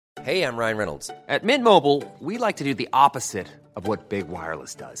Hey, I'm Ryan Reynolds. At Mint Mobile, we like to do the opposite of what Big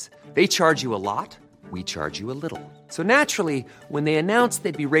Wireless does. They charge you a lot, we charge you a little. So naturally, when they announced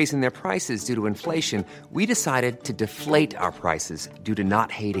they'd be raising their prices due to inflation, we decided to deflate our prices due to not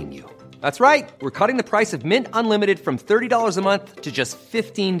hating you. That's right. We're cutting the price of Mint Unlimited from $30 a month to just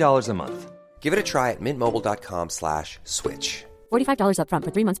 $15 a month. Give it a try at mintmobile.com/switch. $45 up front for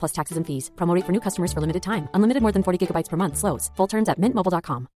 3 months plus taxes and fees. Promo rate for new customers for limited time. Unlimited more than 40 gigabytes per month. Slows full terms at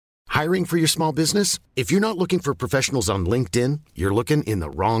mintmobile.com. Hiring for your small business? If you're not looking for professionals on LinkedIn, you're looking in the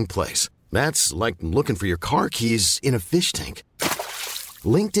wrong place. That's like looking for your car keys in a fish tank.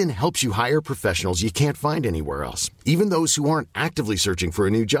 LinkedIn helps you hire professionals you can't find anywhere else, even those who aren't actively searching for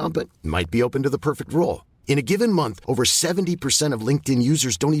a new job but might be open to the perfect role. In a given month, over 70% of LinkedIn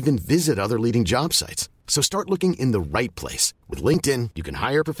users don't even visit other leading job sites. So start looking in the right place. With LinkedIn, you can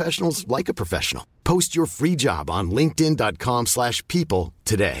hire professionals like a professional. Post your free job on linkedin.com/people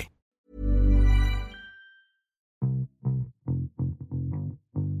today.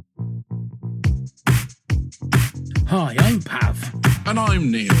 Hi, I'm Pav. And I'm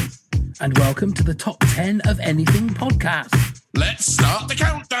Neil. And welcome to the Top 10 of Anything podcast. Let's start the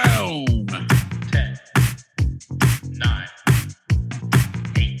countdown. 10, 9,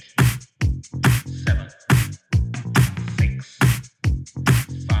 8, 7, 6,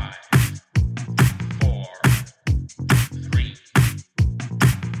 5, 4, 3,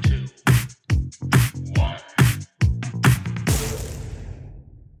 2, 1.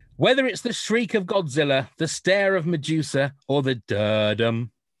 Whether it's the shriek of Godzilla, the stare of Medusa, or the durdum,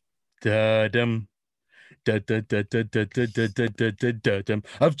 durdum, durdum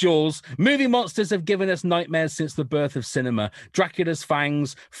of Jaws, movie monsters have given us nightmares since the birth of cinema. Dracula's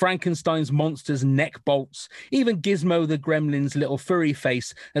fangs, Frankenstein's monsters' neck bolts, even Gizmo the gremlin's little furry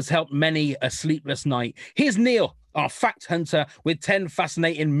face has helped many a sleepless night. Here's Neil, our fact hunter, with 10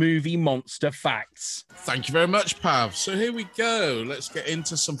 fascinating movie monster facts. Thank you very much, Pav. So here we go. Let's get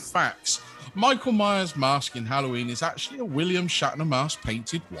into some facts. Michael Myers' mask in Halloween is actually a William Shatner mask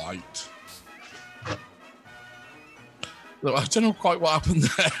painted white. Look, I don't know quite what happened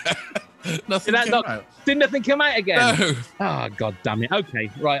there. Nothing came out. Did nothing come out again? No. Oh, God damn it. Okay,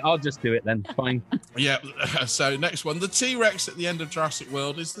 right, I'll just do it then. Fine. Yeah, so next one. The T-Rex at the end of Jurassic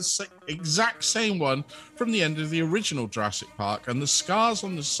World is the exact same one from the end of the original Jurassic Park, and the scars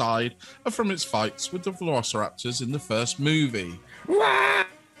on the side are from its fights with the velociraptors in the first movie.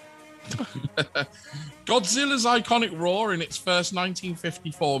 Godzilla's iconic roar in its first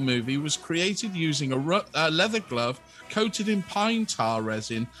 1954 movie was created using a leather glove coated in pine tar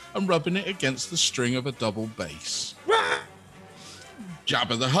resin and rubbing it against the string of a double bass.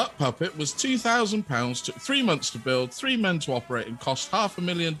 Jabba the Hutt puppet was £2,000, took 3 months to build, 3 men to operate, and cost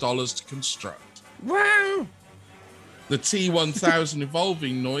 $500,000 to construct. Wow! The T-1000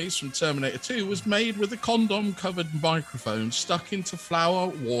 evolving noise from Terminator 2 was made with a condom-covered microphone stuck into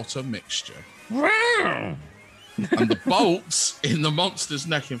flour-water mixture. Wow! And the bolts in the monster's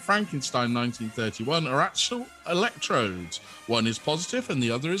neck in Frankenstein 1931 are actual electrodes. One is positive and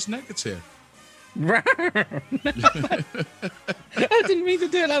the other is negative. I didn't mean to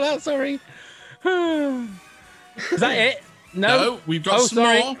do it like that, sorry. Is that it? No, we've got some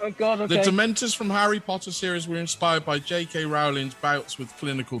more. Oh, God, okay. The Dementors from Harry Potter series were inspired by J.K. Rowling's bouts with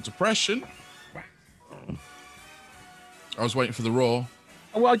clinical depression. I was waiting for the roar.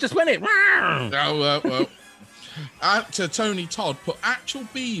 Oh, well, I just went it. Well. Actor Tony Todd put actual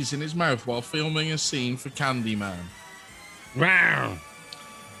bees in his mouth while filming a scene for Candyman. Wow.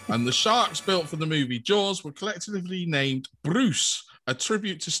 And the sharks built for the movie Jaws were collectively named Bruce, a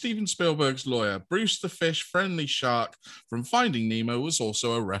tribute to Steven Spielberg's lawyer. Bruce the fish friendly shark from Finding Nemo was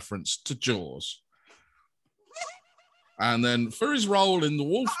also a reference to Jaws. And then for his role in The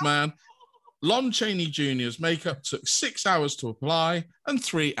Wolfman, Lon Chaney Jr.'s makeup took 6 hours to apply and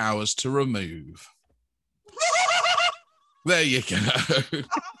 3 hours to remove. There you go.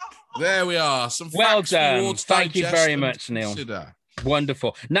 There we are. Some well facts done. Thank you very much, Neil. Consider.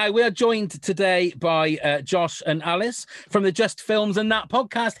 Wonderful. Now, we are joined today by Josh and Alice from the Just Films and That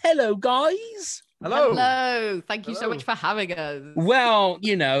podcast. Hello, guys. Hello. Thank you so much for having us. Well,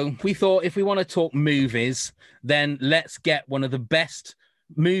 you know, we thought if we want to talk movies, then let's get one of the best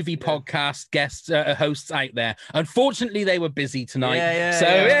movie podcast guests hosts out there. Unfortunately, they were busy tonight.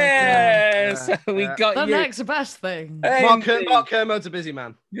 So we got the you. next best thing. Mark Kermode's a busy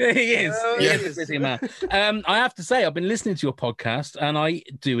man. Yeah, he is. He is a busy man. I have to say, I've been listening to your podcast and I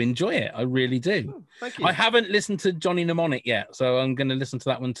do enjoy it. I really do. Oh, thank you. I haven't listened to Johnny Mnemonic yet, so I'm going to listen to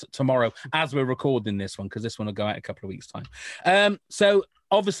that one tomorrow as we're recording this one, because this one will go out in a couple of weeks' time. So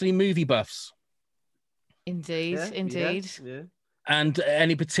obviously movie buffs. Indeed. Yeah. And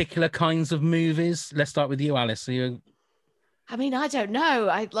any particular kinds of movies? Let's start with you, Alice. I mean, I don't know.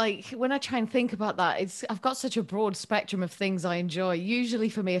 I like when I try and think about that, I've got such a broad spectrum of things I enjoy. Usually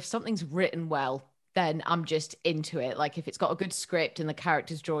for me, if something's written well, then I'm just into it. Like if it's got a good script and the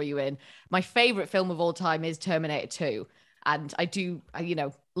characters draw you in. My favorite film of all time is Terminator 2. And I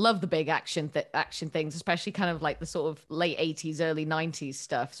love the big action things, especially kind of like the sort of late 80s, early 90s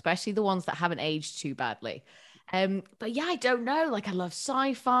stuff, especially the ones that haven't aged too badly. But yeah, I don't know. Like I love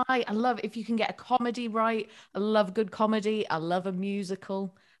sci-fi. I love if you can get a comedy right. I love good comedy. I love a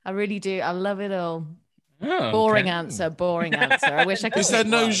musical. I really do. I love it all. Oh, boring answer. I wish I could. Is there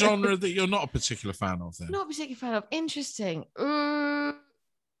pick no one. genre that you're not a particular fan of then? Not a particular fan of. Interesting. I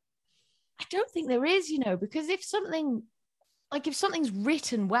don't think there is, because if something's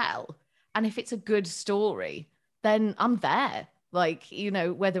written well and if it's a good story, then I'm there. Like,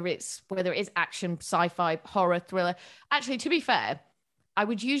 whether it is action, sci-fi, horror, thriller. Actually, to be fair, I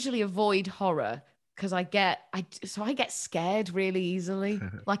would usually avoid horror because I get scared really easily,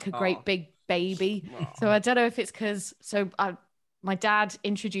 like a great big baby. So I don't know if it's because my dad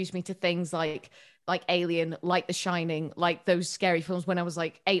introduced me to things like Alien, like The Shining, like those scary films when I was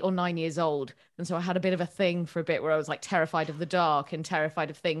like 8 or 9 years old. And so I had a bit of a thing for a bit where I was like terrified of the dark and terrified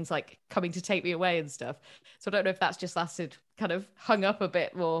of things like coming to take me away and stuff. So I don't know if that's just kind of hung up a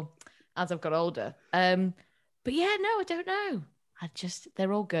bit more as I've got older. But yeah, no, I don't know.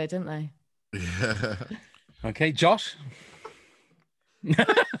 They're all good, aren't they? Yeah. Okay, Josh?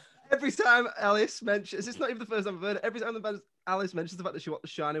 Every time Alice mentions, it's not even the first time I've heard it. Every time Alice mentions the fact that she watched The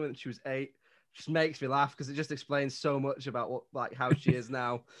Shining when she was 8, just makes me laugh because it just explains so much about how she is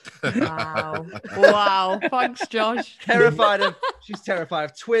now. Wow. Thanks, Josh. She's terrified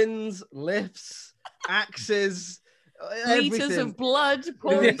of twins, lifts, axes, Liters of blood.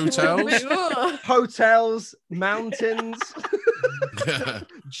 Hotels, mountains,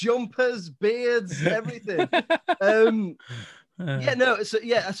 jumpers, beards, everything. So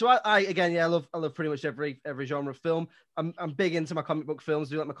I love pretty much every genre of film. I'm big into my comic book films.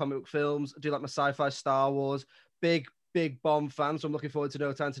 I do like my comic book films. I do like my sci-fi, Star Wars. Big Bond fan. So I'm looking forward to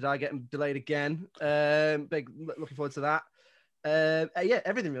No Time to Die getting delayed again. Looking forward to that.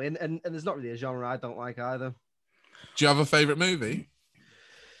 Everything really. And there's not really a genre I don't like either. Do you have a favorite movie?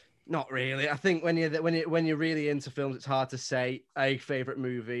 Not really. I think when you're really into films, it's hard to say a favorite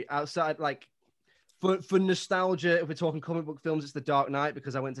movie outside like. For nostalgia, if we're talking comic book films, it's The Dark Knight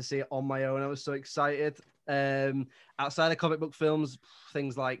because I went to see it on my own. I was so excited. Outside of comic book films,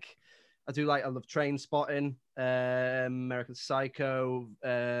 things like I love Train Spotting, American Psycho.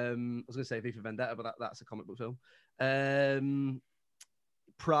 I was going to say V for Vendetta, but that's a comic book film.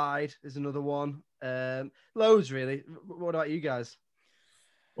 Pride is another one. Loads really. What about you guys?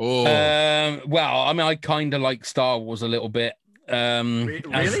 Well, I mean, I kind of like Star Wars a little bit. Really?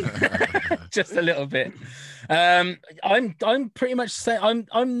 Just a little bit. I'm pretty much saying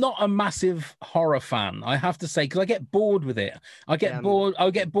I'm not a massive horror fan, I have to say, because I get bored with it. I get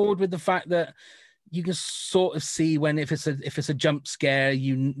bored with the fact that you can sort of see when if it's a jump scare,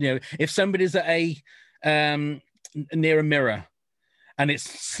 if somebody's at near a mirror and it's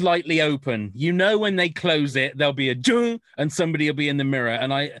slightly open, when they close it, there'll be a jung and somebody will be in the mirror.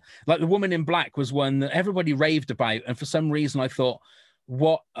 And I like The Woman in Black was one that everybody raved about. And for some reason I thought,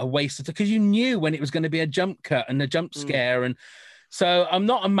 what a waste of time, because you knew when it was going to be a jump cut and a jump scare. And so I'm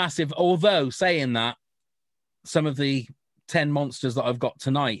not a massive, although saying that, some of the 10 monsters that I've got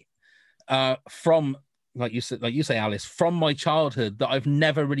tonight from, like you say, Alice, from my childhood, that I've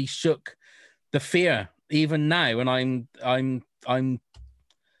never really shook the fear even now. And I'm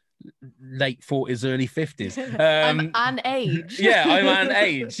late 40s, early 50s. I'm an age. Yeah, I'm an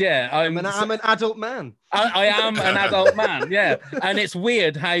age. Yeah, I'm an adult man. I am an adult man. Yeah, and it's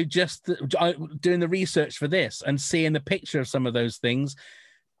weird how just doing the research for this and seeing the picture of some of those things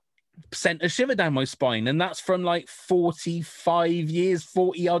sent a shiver down my spine, and that's from like 40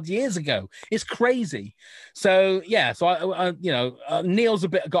 odd years ago. It's crazy. So yeah, so Neil's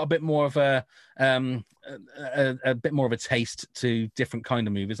got a bit more of a bit more of a taste to different kind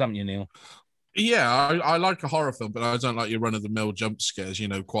of movies, haven't you, Neil? Yeah, I like a horror film, but I don't like your run-of-the-mill jump scares,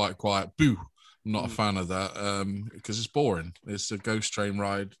 quiet, boo. I'm not a fan of that because it's boring. It's a ghost train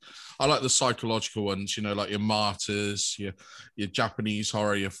ride. I like the psychological ones, like your Martyrs, your Japanese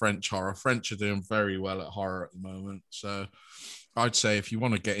horror, your French horror. French are doing very well at horror at the moment. So I'd say if you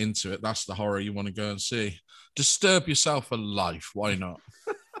want to get into it, that's the horror you want to go and see. Disturb yourself for life. Why not?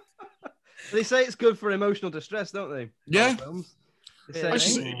 They say it's good for emotional distress, don't they? Yeah.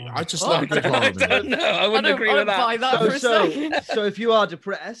 I just What? like good horror I movies. don't know. I wouldn't agree I with don't buy that. that for a second. So if you are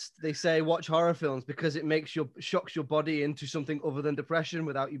depressed, they say watch horror films because it shocks your body into something other than depression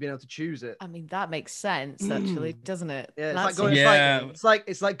without you being able to choose it. I mean, that makes sense, actually, doesn't it? Yeah, it's That's like going. Yeah.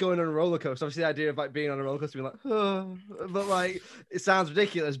 It's like going on a roller coaster. Obviously, the idea of like being on a roller coaster, being like, oh, but like it sounds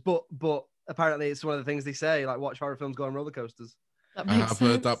ridiculous. But apparently, it's one of the things they say. Like, watch horror films, go on roller coasters. That I makes have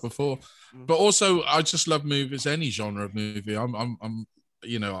heard that sense. before, but also I just love movies, any genre of movie.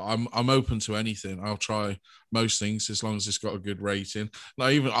 I'm open to anything. I'll try most things as long as it's got a good rating.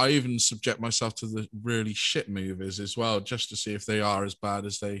 And I even subject myself to the really shit movies as well, just to see if they are as bad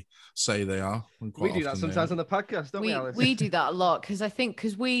as they say they are. And We quite do that often they sometimes are. on the podcast, don't we, Alice? We do that a lot because I think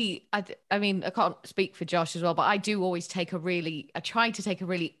I mean I can't speak for Josh as well, but I do always I try to take a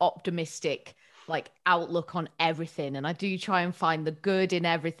really optimistic like outlook on everything, and I do try and find the good in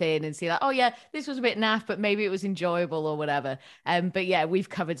everything and see like, oh yeah, this was a bit naff, but maybe it was enjoyable or whatever. But yeah, we've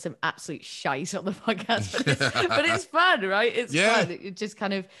covered some absolute shite on the podcast, but it's fun, right? It's fun. It just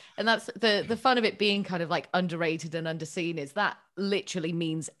kind of, and that's the fun of it being kind of like underrated and underseen is that literally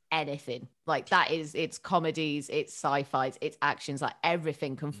means anything. Like that is, it's comedies, it's sci-fis, it's actions, like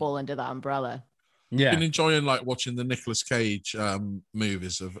everything can fall under that umbrella. Yeah. Been enjoying like watching the Nicolas Cage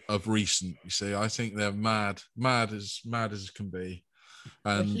movies of recent. You see, I think they're mad as can be.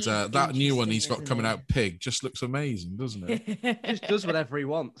 And he's that new one he's got interesting, coming isn't out, Pig, just looks amazing, doesn't it? Just does whatever he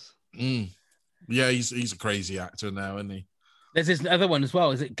wants. Yeah, he's a crazy actor now, isn't he? There's this other one as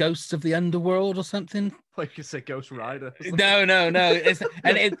well. Is it Ghosts of the Underworld or something? Like you said, Ghost Rider. No.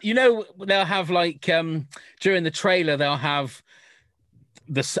 They'll have like during the trailer they'll have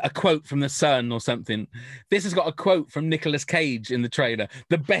a quote from The Sun or something. This has got a quote from Nicolas Cage in the trailer.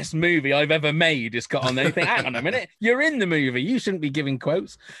 The best movie I've ever made. It's got on there. You think, hang on a minute, you're in the movie. You shouldn't be giving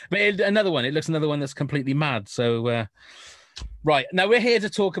quotes. But another one that's completely mad. So, right now we're here to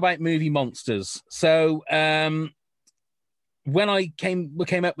talk about movie monsters. So, when we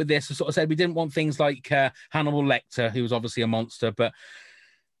came up with this, I sort of said we didn't want things like Hannibal Lecter, who was obviously a monster, but.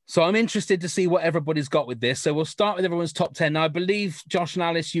 So I'm interested to see what everybody's got with this. So we'll start with everyone's top 10. Now, I believe, Josh and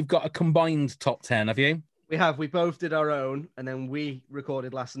Alice, you've got a combined top 10, have you? We have. We both did our own, and then we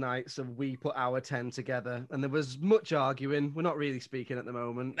recorded last night, so we put our 10 together. And there was much arguing. We're not really speaking at the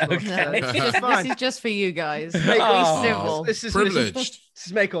moment. But, Okay. it's fine. This is just for you guys. Oh. Be civil. This is Privileged. This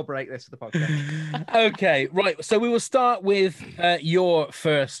is make or break this for the podcast. Okay, right. So we will start with your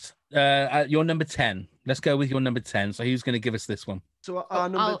first, your number 10. Let's go with your number 10. So who's going to give us this one? So our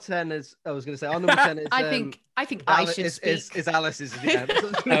number 10 is. I was going to say our number 10 is. I think I should speak. Is Alice's again.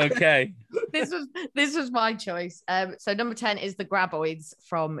 Okay. This was my choice. So number 10 is the Graboids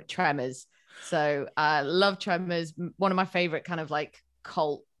from Tremors. So I love Tremors, one of my favorite kind of like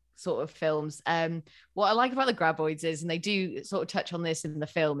cult sort of films. What I like about the Graboids is, and they do sort of touch on this in the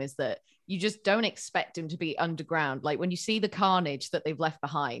film, is that you just don't expect them to be underground. Like when you see the carnage that they've left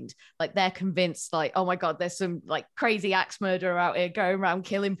behind, like they're convinced like, oh my God, there's some like crazy axe murderer out here going around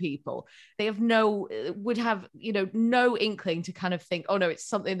killing people. They have no inkling to kind of think, oh no, it's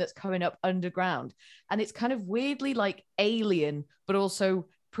something that's coming up underground. And it's kind of weirdly like alien, but also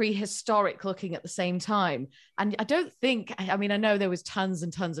prehistoric looking at the same time. And I know there was tons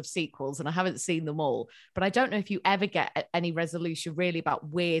and tons of sequels and I haven't seen them all, but I don't know if you ever get any resolution really about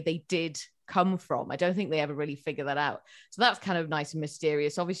where they did come from. I don't think they ever really figure that out. So that's kind of nice and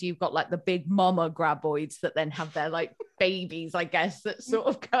mysterious. Obviously you've got like the big mama Graboids that then have their like babies, I guess, that sort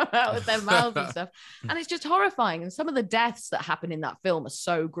of come out of their mouths and stuff. And it's just horrifying. And some of the deaths that happen in that film are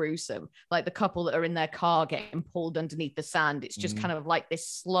so gruesome. Like the couple that are in their car getting pulled underneath the sand. It's just kind of like this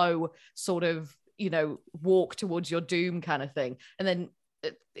slow sort of, walk towards your doom kind of thing. And then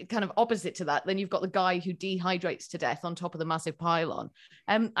kind of opposite to that, then you've got the guy who dehydrates to death on top of the massive pylon.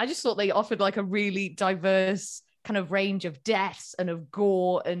 I just thought they offered like a really diverse kind of range of deaths and of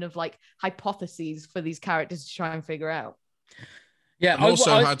gore and of like hypotheses for these characters to try and figure out. Yeah, and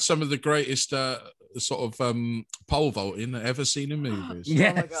also had some of the greatest sort of pole vaulting ever seen in movies.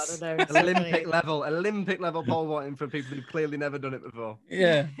 Yes. Oh my God, I know. Olympic level pole vaulting for people who've clearly never done it before.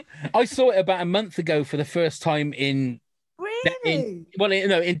 Yeah. I saw it about a month ago for the first time in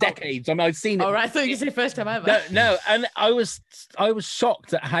decades. I mean, I've seen it. All right, I thought you said first time ever. No, and I was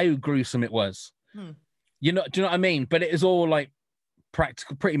shocked at how gruesome it was. Do you know what I mean? But it is all like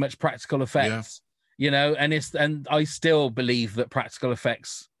pretty much practical effects. Yeah. And I still believe that practical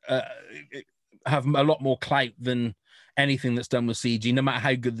effects have a lot more clout than anything that's done with CG, no matter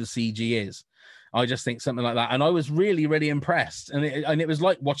how good the CG is. I just think something like that. And I was really, really impressed. And it was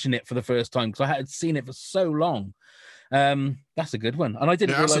like watching it for the first time because I had seen it for so long. That's a good one, and I It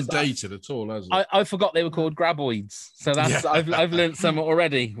didn't realize hasn't that. dated at all, has it? I forgot they were called graboids. So that's Yeah. I've learned some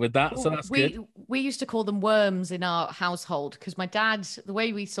already with that. So that's good. We used to call them worms in our household because my dad, the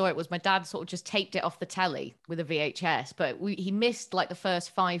way we saw it was my dad sort of just taped it off the telly with a VHS, but he missed like the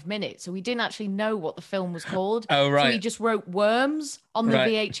first 5 minutes, so we didn't actually know what the film was called. Oh, right. So he just wrote Worms on the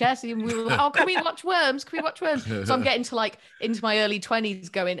Right. VHS, and we were like, "Oh, can we watch Worms? Can we watch Worms?" So I'm getting to like into my early 20s,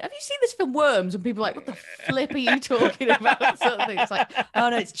 going, "Have you seen this film Worms?" And people are like, "What the flip are you talking about?" Sort of thing. It's like, "Oh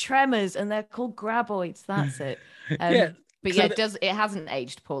no, it's Tremors, and they're called graboids." That's it. Yeah. But So yeah, it hasn't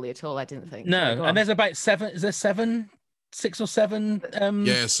aged poorly at all. I didn't think. No, Go and on. there's about 7. Is there 6 or 7?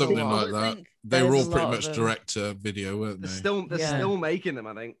 Yeah, something a like lot. that. They were There's all a pretty lot much of them. direct to video, weren't they? They're Yeah. still making them,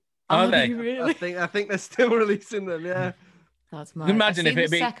 I think. Are Oh, they? really? I think they're still releasing them. Yeah. That's you mad. imagine I've if seen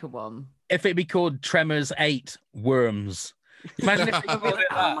it'd the be- second one. If it'd be called Tremors 8 Worms. Imagine if they called it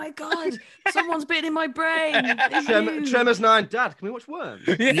Oh that. my god, someone's bitten in my brain. It's you. Tremors 9. Dad, can we watch Worms?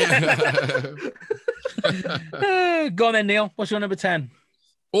 Yeah. Go on then, Neil. What's your number 10?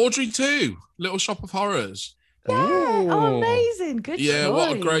 Audrey 2, Little Shop of Horrors. Oh, amazing. Good Yeah,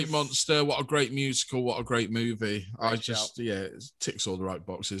 what a great choice. monster. What a great musical. What a great movie. I Great just, it ticks all the right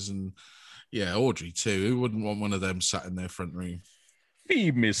boxes. And yeah, Audrey 2. Who wouldn't want one of them sat in their front room?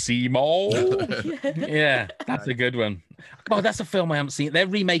 Feed me, Seymour. Yeah, that's a good one. Oh, that's a film I haven't seen. They're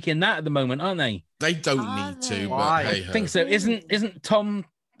remaking that at the moment, aren't they? They don't Are need they? to, Why? but hey, I think so. Isn't Tom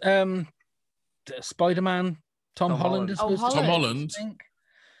Spider-Man Tom Tom Holland is Holland. supposed Oh, to Tom Holland. Holland.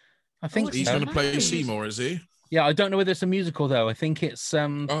 I think Oh, He's so. going to play Nice. Seymour, is he? Yeah, I don't know whether it's a musical though. I think it's Oh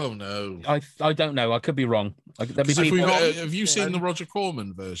no. I don't know. I could be wrong. There'll be So if we people- got, have you seen the Roger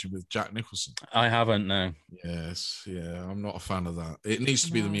Corman version with Jack Nicholson? I haven't. No. Yes, yeah, I'm not a fan of that. It needs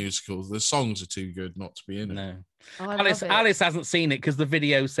to be the No. musical. The songs are too good not to be in it. No. Oh, I Alice love it. Alice hasn't seen it because the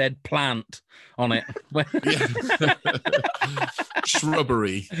video said plant on it. Yeah.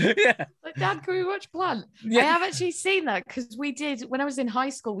 Shrubbery. Yeah. Like, Dad, can we watch Plant? Yeah. I have actually seen that because we did, when I was in high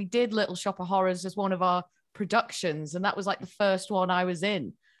school, we did Little Shop of Horrors as one of our productions. And that was like the first one I was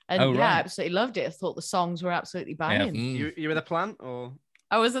in. And Oh, yeah, right. I absolutely loved it. I thought the songs were absolutely banging. Mm. You were the plant or?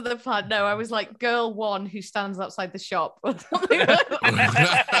 I was at the Plant. No, I was like girl one who stands outside the shop. or something like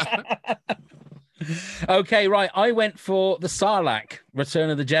that. Okay, right. I went for the Sarlacc, Return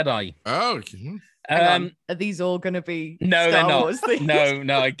of the Jedi. Oh, okay. Hang on. Are these all going to be No, Star they're not. Wars things?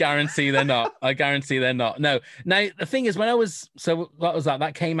 No, I guarantee they're not. I guarantee they're not. No. Now, the thing is, when I was, so what was that?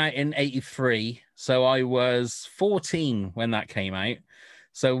 That came out in 83. So I was 14 when that came out.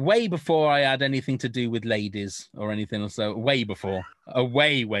 So way before I had anything to do with ladies or anything. So way before,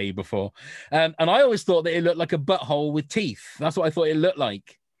 way before. And I always thought that it looked like a butthole with teeth. That's what I thought it looked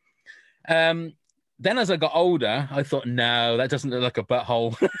like. Then as I got older, I thought, no, that doesn't look like a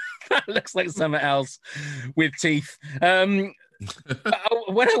butthole. That looks like something else with teeth. When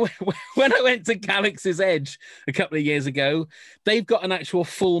I went to Galaxy's Edge a couple of years ago, they've got an actual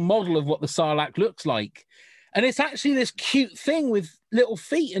full model of what the Sarlacc looks like. And it's actually this cute thing with little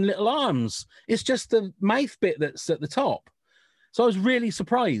feet and little arms. It's just the mouth bit that's at the top. So I was really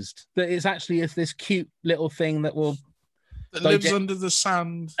surprised that it's actually this cute little thing that will That lives Digest- under the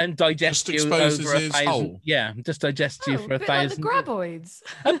sand. and digest Just you exposes over a his 1,000. hole. Yeah, just digest you Oh, for a a bit like the 1,000. graboids.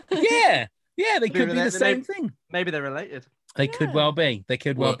 Yeah, they could be the same thing. Maybe they're related. They could well be. They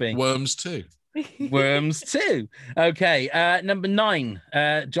could well be. Worms too. Worms too. Okay, number 9.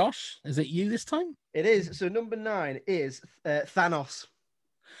 Josh, is it you this time? It is. So number 9 is Thanos.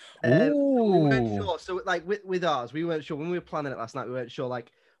 We Ooh. weren't sure. So like with ours, we weren't sure when we were planning it last night. We weren't sure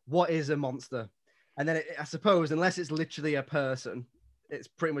like what is a monster, and then I suppose unless it's literally a person, it's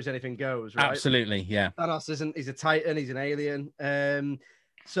pretty much anything goes, right? Absolutely, yeah. Thanos isn't. He's a Titan. He's an alien.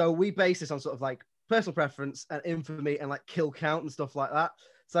 So we base this on sort of like personal preference and infamy and like kill count and stuff like that.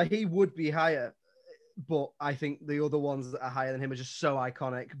 So he would be higher, but I think the other ones that are higher than him are just so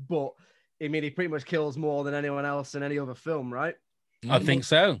iconic. But I mean, he pretty much kills more than anyone else in any other film, right? I think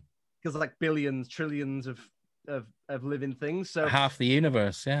so. Because like billions, trillions of living things. So Half the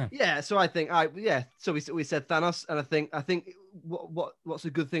universe, yeah. yeah, so I think So we said Thanos, and I think what's a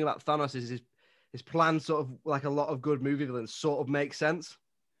good thing about Thanos is his plan sort of like a lot of good movie villains sort of makes sense.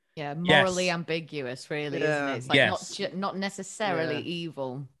 Yeah, morally Yes. ambiguous, really, Yeah. isn't it? It's like Yes. not necessarily Yeah.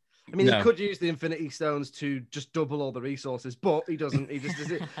 evil. I mean, No. he could use the Infinity Stones to just double all the resources, but he doesn't. He just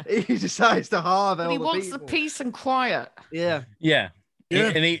he decides to halve all He the wants people. the peace and quiet. Yeah, Yeah. Yeah.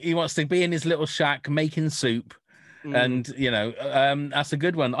 And he wants to be in his little shack making soup. Mm. And, that's a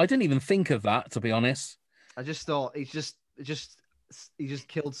good one. I didn't even think of that, to be honest. I just thought he just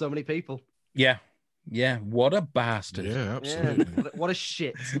killed so many people. Yeah. Yeah, what a bastard. Yeah, Yeah. absolutely. What a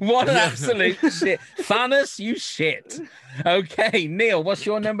shit. What an Yeah. absolute shit. Thanos, you shit. Okay, Neil, what's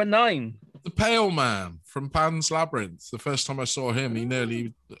your number 9? The Pale Man from Pan's Labyrinth. The first time I saw him, he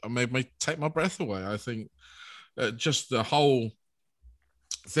nearly made me take my breath away. I think just the whole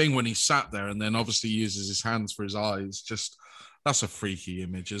thing when he sat there and then obviously uses his hands for his eyes, just that's a freaky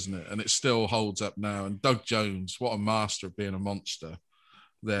image, isn't it? And it still holds up now. And Doug Jones, what a master of being a monster.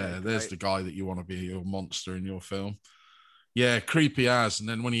 There's the guy that you want to be your monster in your film. Yeah, creepy as. And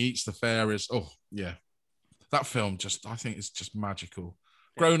then when he eats the fairies, oh yeah, that film I think it's just magical.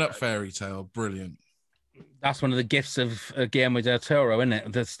 Grown-up fairy tale, brilliant. That's one of the gifts of Guillermo del Toro, isn't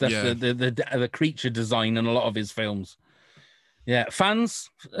it? The stuff, Yeah. the creature design in a lot of his films. Yeah, fans,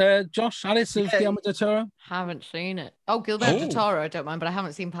 Josh, Alice of Guillermo del Toro. Haven't seen it. Oh, Gilberto del Toro, I don't mind, but I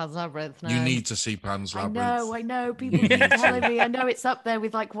haven't seen Pan's Labyrinth. No. You need to see Pan's Labyrinth. I know. People keep telling me. I know it's up there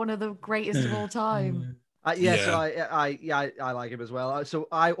with like one of the greatest of all time. So Yeah. I like him as well. So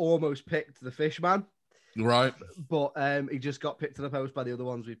I almost picked The Fishman, Right? but he just got picked to the post by the other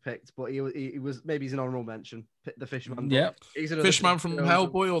ones we picked. But he was maybe he's an honorable mention. The Fishman. but Yeah. he's another Fishman from Jones-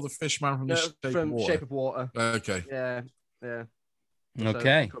 Hellboy or the Fishman from No, the Shape of Water? Shape of Water. Okay. Yeah. So,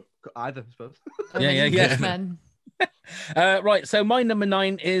 Okay. either, I suppose. Yeah. Men. Right, so my number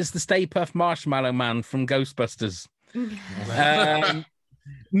 9 is the Stay Puft Marshmallow Man from Ghostbusters.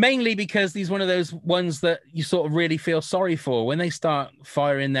 Mainly because he's one of those ones that you sort of really feel sorry for. When they start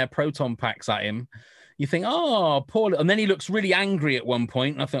firing their proton packs at him, you think, oh, poor little... And then he looks really angry at one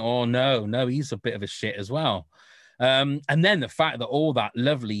point, and I think, oh, no, he's a bit of a shit as well. And then the fact that all that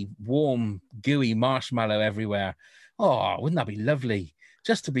lovely, warm, gooey marshmallow everywhere, oh, wouldn't that be lovely?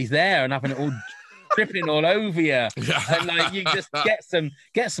 Just to be there and having it all dripping all over you. And like you just get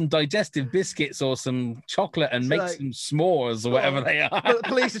some digestive biscuits or some chocolate and make like- some s'mores or whatever they are. But the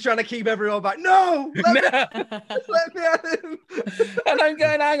police are trying to keep everyone back. No, let me at him. And I'm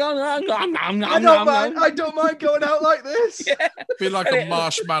going, hang on. I don't mind going out like this. Yeah. Be like a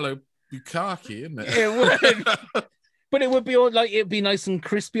marshmallow bukkake, isn't it? It would. But it would be all like it'd be nice and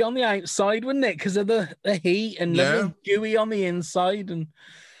crispy on the outside, wouldn't it? Because of the heat and lovely gooey on the inside. And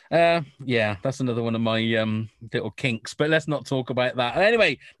yeah, that's another one of my little kinks. But let's not talk about that.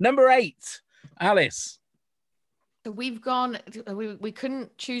 Anyway, number 8, Alice. So we've gone. We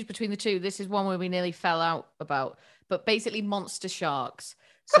couldn't choose between the two. This is one where we nearly fell out about. But basically, monster sharks.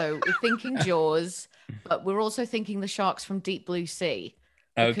 So we're thinking Jaws, but we're also thinking the sharks from Deep Blue Sea.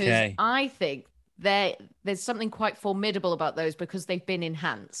 Because Okay. I think there's something quite formidable about those because they've been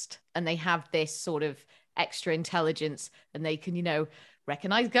enhanced and they have this sort of extra intelligence and they can,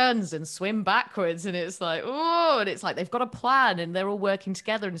 recognize guns and swim backwards. And it's like, oh, and it's like they've got a plan and they're all working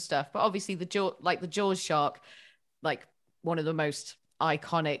together and stuff. But obviously the Jaws shark, like one of the most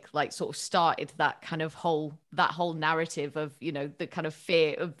iconic, like sort of started that kind of whole narrative of the kind of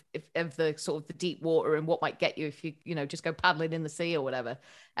fear of the sort of the deep water and what might get you if you just go paddling in the sea or whatever.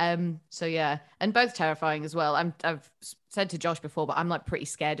 So yeah, and both terrifying as well. I've said to Josh before, but I'm like pretty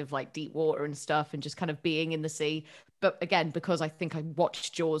scared of like deep water and stuff and just kind of being in the sea. But again, because I think I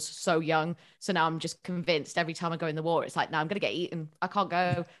watched Jaws so young, so now I'm just convinced every time I go in the water, it's like, nah, I'm gonna get eaten. I can't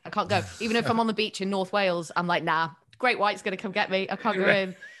go. Even if I'm on the beach in North Wales, I'm like, nah, great white's going to come get me. I can't go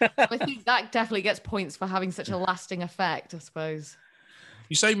in. I think that definitely gets points for having such a lasting effect, I suppose.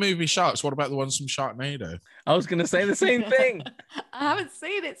 You say movie sharks. What about the ones from Sharknado? I was going to say the same thing. I haven't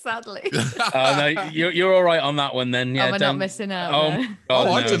seen it, sadly. Oh, no, you're all right on that one then. Yeah, Am I not missing out? Oh, No? God,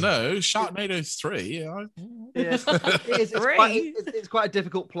 I no. don't know. Sharknado 3. Yeah. It's quite a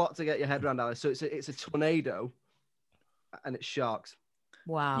difficult plot to get your head around, Alice. So it's a tornado, and it's sharks.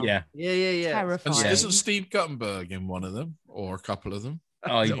 Wow. Yeah. Yeah. Terrifying. And isn't Steve Guttenberg in one of them or a couple of them?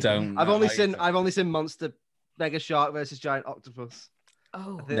 I don't. I've only seen Monster Mega Shark versus Giant Octopus.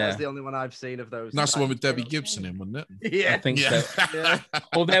 Oh, I think that's the only one I've seen of those. And that's the one with Debbie Gibson in, wasn't it? Yeah. I think Yeah. so. Yeah.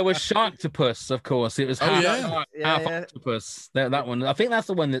 Well, there was Sharktopus, of course. It was half, half Yeah. octopus. That one. I think that's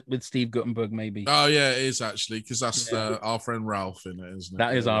the one that with Steve Guttenberg, maybe. Oh, yeah, it is actually, because that's our friend Ralph in it, isn't it?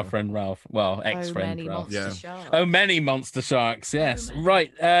 That is our friend Ralph. Well, ex-friend many Ralph. monster Yeah. sharks. Oh, many monster sharks. Yes.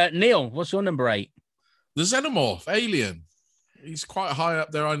 Right. Neil, what's your number 8? The Xenomorph, Alien. He's quite high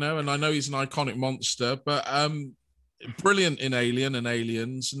up there, I know, and I know he's an iconic monster, but brilliant in Alien and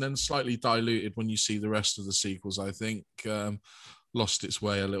Aliens, and then slightly diluted when you see the rest of the sequels, I think. Lost its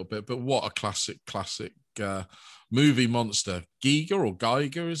way a little bit, but what a classic movie monster. Giger or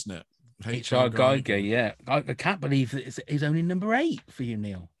Geiger, isn't it? H.R. Geiger, yeah. I can't believe that it's only number 8 for you,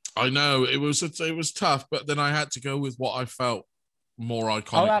 Neil. I know, it was tough, but then I had to go with what I felt more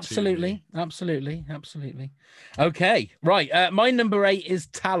iconic. Oh, to absolutely, me. absolutely. Okay, right. My number 8 is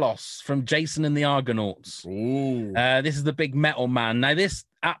Talos from Jason and the Argonauts. Ooh. This is the big metal man. Now, this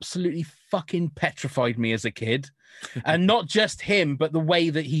absolutely fucking petrified me as a kid, and not just him, but the way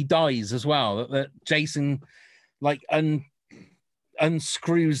that he dies as well. That Jason, like,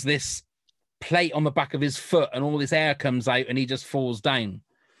 unscrews this plate on the back of his foot, and all this air comes out, and he just falls down.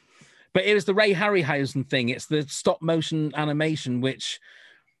 But it was the Ray Harryhausen thing. It's the stop motion animation, which,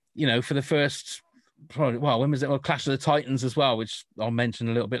 you know, for the first, probably, well, when was it? Well, Clash of the Titans as well, which I'll mention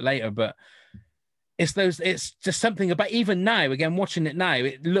a little bit later. But it's just something about, even now, again, watching it now,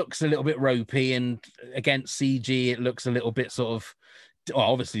 it looks a little bit ropey, and against CG, it looks a little bit sort of,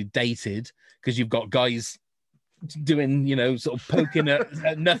 well, obviously dated, because you've got guys doing, you know, sort of poking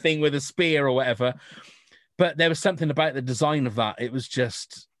at nothing with a spear or whatever. But there was something about the design of that. It was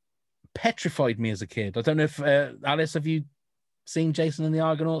just petrified me as a kid. I don't know if Alice, have you seen Jason and the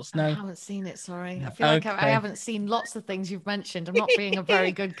Argonauts? No, I haven't seen it. Sorry, I feel like I haven't seen lots of things you've mentioned. I'm not being a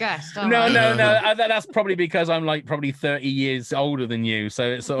very good guest. No. That's probably because I'm like probably 30 years older than you, so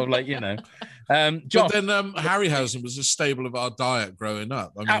it's sort of like, you know. Josh, but then Harryhausen was a staple of our diet growing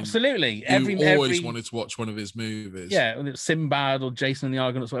up. I mean, absolutely, you always wanted to watch one of his movies. Yeah, whether it's Sinbad or Jason and the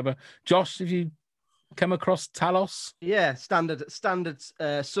Argonauts, whatever. Josh, have you come across Talos? Yeah, standard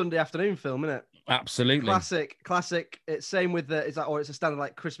Sunday afternoon film, isn't it? Absolutely, classic. It's same with it's a standard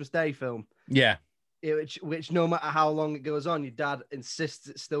like Christmas Day film. Yeah, which no matter how long it goes on, your dad insists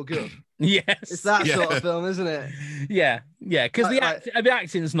it's still good. Yes, it's that sort of film, isn't it? Yeah, because the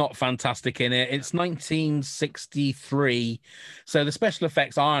acting's not fantastic in it. It's 1963, so the special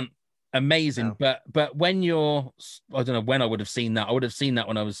effects aren't amazing. No. But when you're, I don't know when I would have seen that. I would have seen that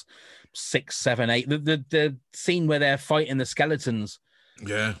when I was 6, 7, 8. The scene where they're fighting the skeletons,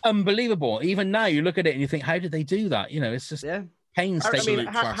 unbelievable. Even now, you look at it and you think, how did they do that? You know, it's just painstaking.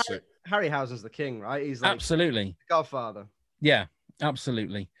 Classic. Harryhausen's the king, right? He's like absolutely Godfather. Yeah,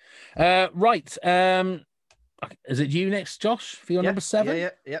 absolutely. Right. Is it you next, Josh, for your number 7?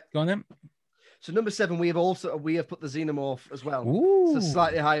 Yeah. Go on then. So number 7, we have put the Xenomorph as well. Ooh. So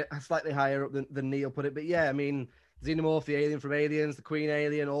slightly higher up than Neil put it. But yeah, I mean, Xenomorph, the alien from Aliens, the Queen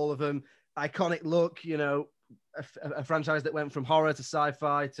Alien, all of them, iconic look. You know, a franchise that went from horror to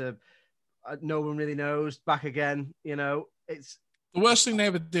sci-fi to no one really knows, back again. You know, it's the worst thing they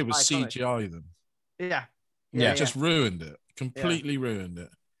ever did was iconic. CGI them. Yeah, just ruined it. Completely ruined it.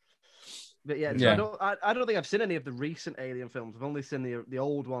 But so I don't think I've seen any of the recent Alien films. I've only seen the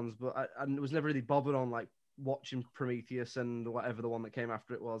old ones, but I was never really bothered on like watching Prometheus and whatever the one that came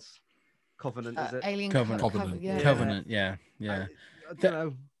after it was. Covenant, is it? Alien Covenant. Covenant, yeah. I don't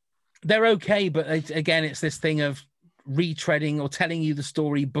know. They're okay, but again, it's this thing of retreading or telling you the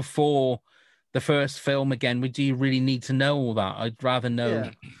story before the first film again. Do you really need to know all that? I'd rather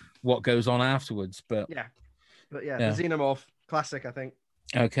know what goes on afterwards. But the Xenomorph, classic, I think.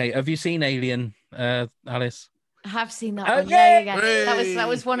 Okay, have you seen Alien, Alice? I have seen that one. Yeah. That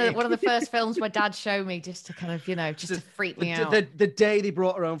was one of the first films my dad showed me, just to kind of, you know, just to freak me out. The day they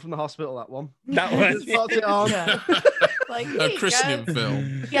brought her home from the hospital, that one. That one. Just it on. Like, a christening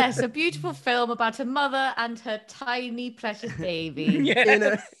film. Yes, a beautiful film about a mother and her tiny precious baby.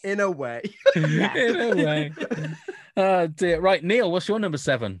 In a way. In a way. Oh dear. Right, Neil, what's your number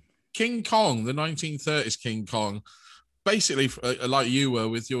 7? King Kong, the 1930s King Kong. Basically, like you were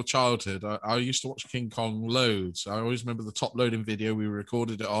with your childhood, I used to watch King Kong loads. I always remember the top loading video we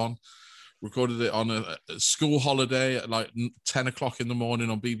recorded it on a school holiday at like 10 o'clock in the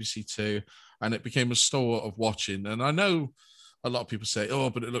morning on BBC Two, and it became a store of watching. And I know a lot of people say, oh,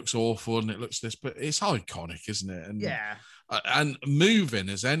 but it looks awful and it looks this, but it's iconic, isn't it? And, and moving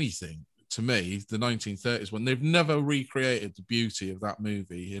as anything, to me, the 1930s one, they've never recreated the beauty of that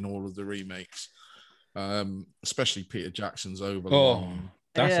movie in all of the remakes. Especially Peter Jackson's Overlord.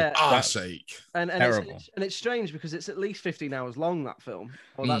 That's sake. And it's strange because it's at least 15 hours long, that film.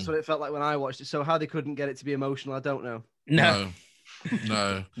 Well, that's what it felt like when I watched it. So how they couldn't get it to be emotional, I don't know. No.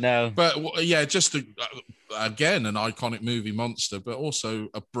 But yeah, just again, an iconic movie monster, but also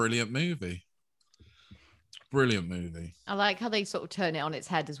a brilliant movie. I like how they sort of turn it on its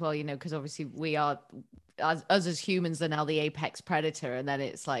head as well, you know, because obviously we are, us as humans are now the apex predator, and then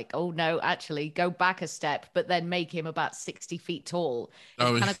it's like, oh no, actually go back a step, but then make him about 60 feet tall.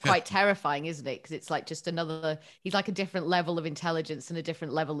 It's kind of quite terrifying, isn't it? Because it's like just he's like a different level of intelligence and a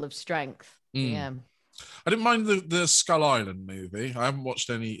different level of strength. Yeah. I didn't mind the Skull Island movie. I haven't watched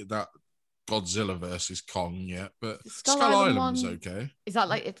any of that Godzilla versus Kong yet, but Skull Island was okay. Is that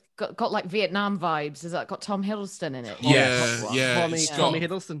like it's got like Vietnam vibes? Has that got Tom Hiddleston in it? Yeah. Tommy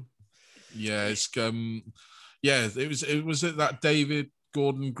Hiddleston. Yeah, it's Yeah, it was that David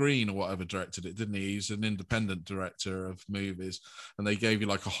Gordon Green or whatever directed it, didn't he? He's an independent director of movies, and they gave you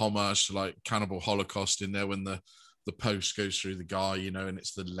like a homage to like Cannibal Holocaust in there when the post goes through the guy, and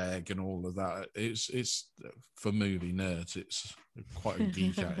it's the leg and all of that. It's for movie nerds. It's quite a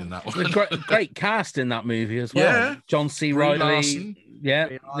geek out in that one. Great cast in that movie as well. Yeah. John C. Brie Riley. Larson. Yeah.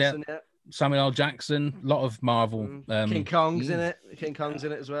 Larson, yeah. Samuel L. Jackson. A lot of Marvel. King Kong's in it. King Kong's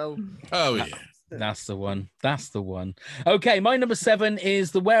in it as well. Oh yeah. That's the one. That's the one. Okay, my number 7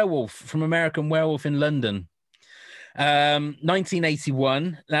 is The Werewolf from American Werewolf in London.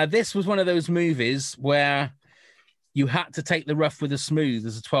 1981. Now, this was one of those movies where you had to take the rough with the smooth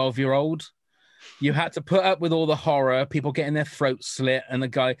as a 12-year-old. You had to put up with all the horror, people getting their throats slit, and the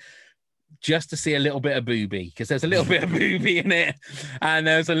guy just to see a little bit of booby, because there's a little bit of booby in it, and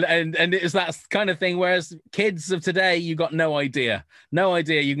and it's that kind of thing. Whereas kids of today, you got no idea.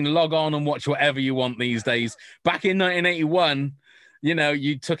 You can log on and watch whatever you want these days. Back in 1981,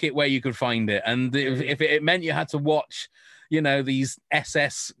 you took it where you could find it, and if it meant you had to watch, these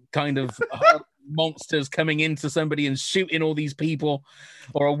SS kind of monsters coming into somebody and shooting all these people,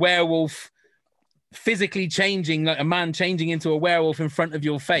 or a werewolf physically changing, like a man changing into a werewolf in front of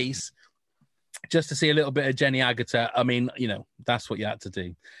your face, just to see a little bit of Jenny Agutter. I mean, that's what you had to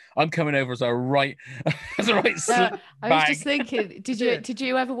do. I'm coming over as a right I was just thinking, did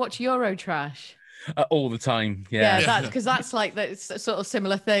you ever watch Eurotrash? All the time, yeah. That's because that's like that's a sort of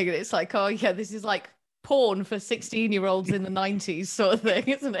similar thing. It's like, oh yeah, this is like porn for 16-year-olds in the 90s sort of thing,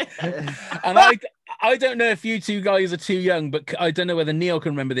 isn't it? And I don't know if you two guys are too young, but I don't know whether Neil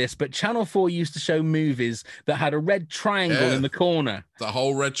can remember this, but Channel 4 used to show movies that had a red triangle in the corner. The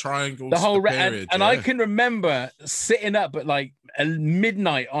whole red triangle. The whole red. And I can remember sitting up at like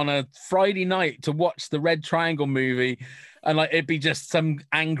midnight on a Friday night to watch the red triangle movie. And like it'd be just some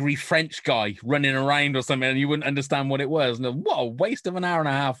angry French guy running around or something, and you wouldn't understand what it was. And what a waste of an hour and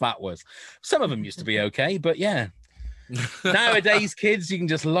a half that was. Some of them used to be okay, but yeah. Nowadays, kids, you can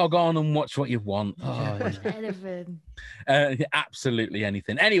just log on and watch what you want. Anything. Absolutely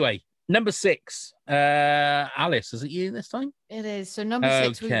anything. Anyway, number 6. Alice, is it you this time? It is. So number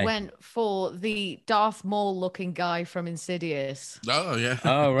 6, we went for the Darth Maul looking guy from Insidious. Oh yeah.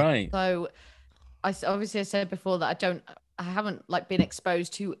 Oh right. So I said before that I haven't like been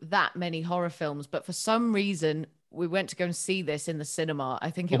exposed to that many horror films, but for some reason we went to go and see this in the cinema.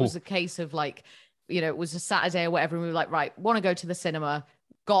 I think it was a case of like, it was a Saturday or whatever, and we were like, right, want to go to the cinema.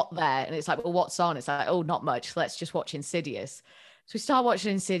 Got there, and it's like, well, what's on? It's like, oh, not much. Let's just watch Insidious. So we start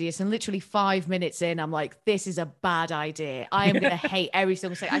watching Insidious, and literally 5 minutes in, I'm like, this is a bad idea. I am going to hate every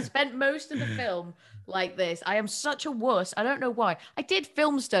single second. I spent most of the film like this. I am such a wuss. I don't know why. I did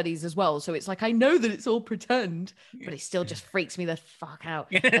film studies as well, so it's like, I know that it's all pretend, but it still just freaks me the fuck out.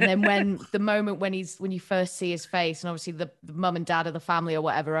 And then when you first see his face, and obviously the mum and dad of the family or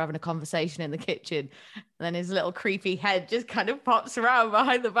whatever are having a conversation in the kitchen, and then his little creepy head just kind of pops around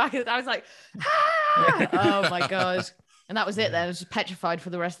behind the back. I was like, ah! Oh my God. And that was it then. I was just petrified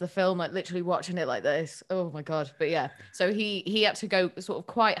for the rest of the film, like literally watching it like this. Oh my God. But yeah, so he had to go sort of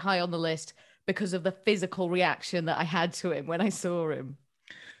quite high on the list because of the physical reaction that I had to him when I saw him.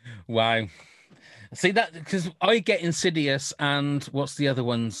 Wow. See that, because I get Insidious and what's the other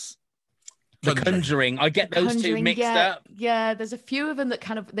ones? The Conjuring. I get those two mixed up. Yeah, there's a few of them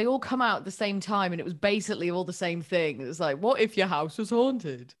that they all come out at the same time, and it was basically all the same thing. It was like, what if your house was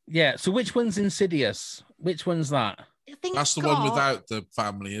haunted? Yeah, so which one's Insidious? Which one's that? I think that's the one without the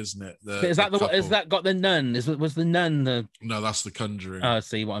family, isn't it? Is that got the nun? Was the nun the? No, that's the Conjuring. Oh,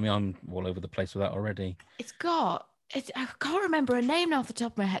 see what I mean? I'm all over the place with that already. I can't remember her name now off the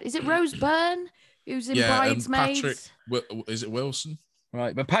top of my head. Is it Rose Byrne who's in Bridesmaids? Is it Wilson?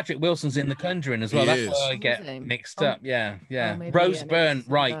 Right, but Patrick Wilson's in The Conjuring as well. That's why I get mixed up. Yeah. Rose Byrne,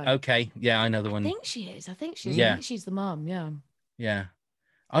 right? Okay, yeah, I know the one. I think she is. I think she's the mum. Yeah.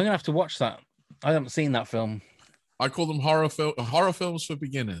 I'm gonna have to watch that. I haven't seen that film. I call them horror films for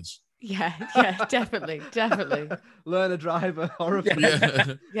beginners. Yeah, definitely. Learn a driver, horror film.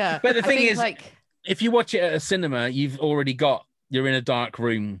 Yeah. But the thing is, if you watch it at a cinema, you're in a dark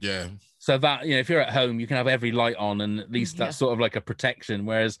room. Yeah. So that, if you're at home, you can have every light on, and at least that's sort of like a protection.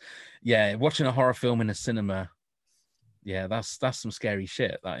 Whereas, watching a horror film in a cinema, that's some scary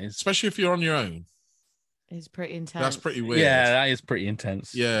shit. That is, especially if you're on your own. It's pretty intense. That's pretty weird. Yeah, that is pretty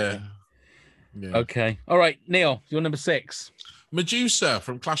intense. Yeah. Okay. All right, Neil, you're number 6. Medusa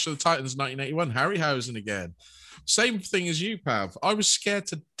from Clash of the Titans 1981. Harryhausen again. Same thing as you, Pav. I was scared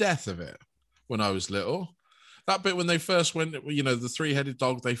to death of it when I was little. That bit when they first went, the 3-headed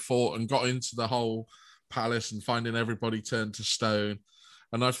dog, they fought and got into the whole palace and finding everybody turned to stone.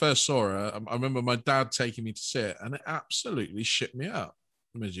 And I first saw her. I remember my dad taking me to see it, and it absolutely shit me up,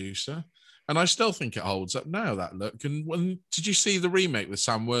 Medusa. And I still think it holds up now, that look. And did you see the remake with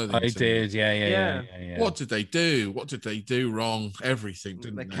Sam Worthington? I did, yeah. What did they do? What did they do wrong? Everything,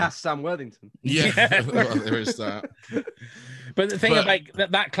 didn't they? They cast Sam Worthington. Yeah, well, there is that. But the thing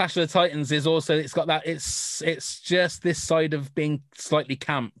about that Clash of the Titans is also it's got that it's just this side of being slightly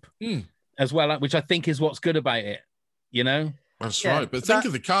camp as well, which I think is what's good about it. You know, that's right. But think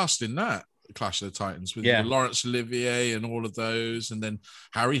of the cast in that Clash of the Titans with Laurence Olivier and all of those, and then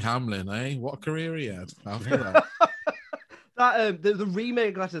Harry Hamlin. What a career he had after that. That the remake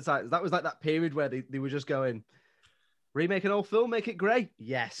of Clash of the Titans, that was like that period where they were just going, remake an old film, make it grey.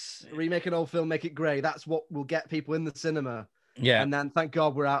 Yes, remake an old film, make it grey. That's what will get people in the cinema. Yeah, and then thank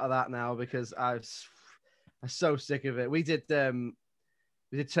God we're out of that now, because I'm so sick of it. We did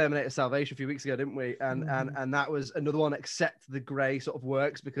Terminator Salvation a few weeks ago, didn't we? And that was another one, except the grey sort of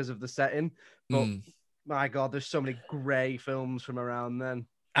works because of the setting. But my God, there's so many grey films from around then.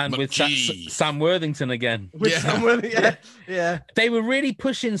 And with Sam Worthington again. Sam Worthington, yeah. They were really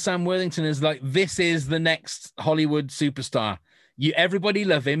pushing Sam Worthington as like, this is the next Hollywood superstar. Everybody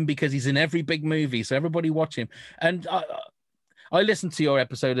love him because he's in every big movie, so everybody watch him. And I listened to your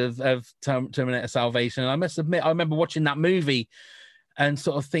episode of Terminator Salvation, and I must admit, I remember watching that movie and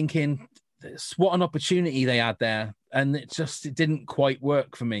sort of thinking, what an opportunity they had there. And it didn't quite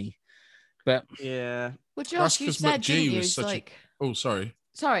work for me. But yeah. Well, Josh, you said, didn't you? Was like... Oh, sorry.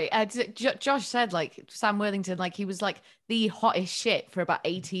 Sorry, Josh said like Sam Worthington, like he was like the hottest shit for about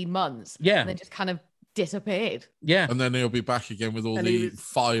 18 months. Yeah. And then just kind of disappeared. Yeah. And then he'll be back again with all the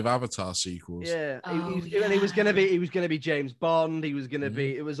 5 Avatar sequels. Yeah. And he was gonna be James Bond. He was gonna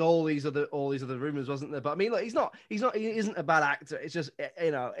be, it was all these other rumors, wasn't there? But I mean, like, he isn't a bad actor. It's just,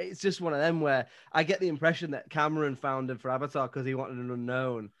 it's just one of them where I get the impression that Cameron found him for Avatar because he wanted an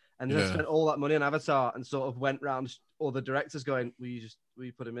unknown. And then spent all that money on Avatar and sort of went round all the directors going, will you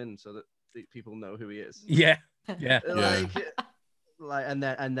put him in so that people know who he is? Yeah. Yeah. And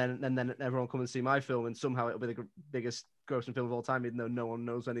then everyone come and see my film, and somehow it'll be the biggest grossing film of all time, even though no one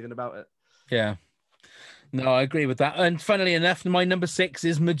knows anything about it. Yeah. No, I agree with that. And funnily enough, my number 6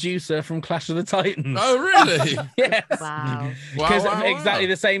 is Medusa from Clash of the Titans. Oh, really? Yes. Wow. Because exactly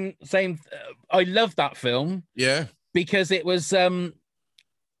the same. I love that film. Yeah. Because it was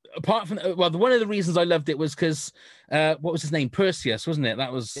apart from one of the reasons I loved it was because what was his name? Perseus, wasn't it?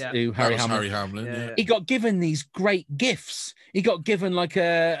 That was who Harry Hamlin. Yeah. He got given these great gifts. He got given like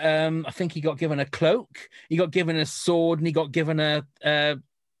I think he got given a cloak. He got given a sword, and he got given a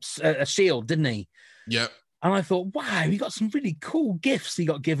shield, didn't he? Yeah. And I thought, wow, he got some really cool gifts. He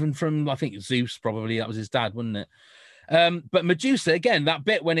got given from, I think, Zeus, probably. That was his dad, wasn't it? But Medusa, again, that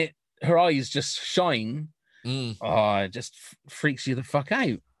bit when her eyes just shine, it just freaks you the fuck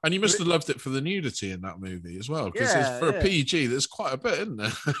out. And you must have loved it for the nudity in that movie as well, because a PG, there's quite a bit, isn't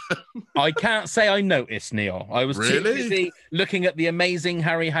there? I can't say I noticed, Neil. I was too Really? busy looking at the amazing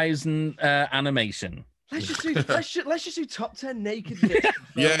Harryhausen animation. Let's just do top 10 naked lips.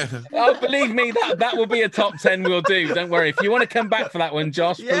 Yeah. Oh, believe me, that will be a top 10 we'll do. Don't worry. If you want to come back for that one,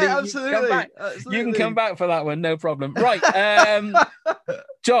 Josh, absolutely. You can come back for that one, no problem. Right.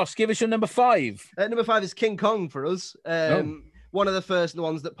 Josh, give us your number 5. Number 5 is King Kong for us. One of the first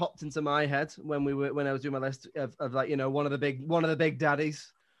ones that popped into my head when I was doing my list of like, one of the big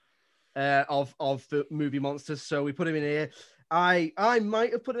daddies of movie monsters. So we put him in here. I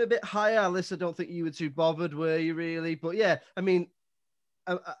might have put him a bit higher. Alyssa, I don't think you were too bothered, were you really? But yeah, I mean,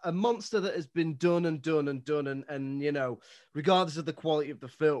 a monster that has been done and regardless of the quality of the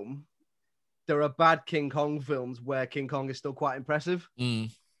film, there are bad King Kong films where King Kong is still quite impressive.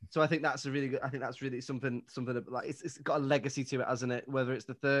 So I think that's really something like it's got a legacy to it, hasn't it? Whether it's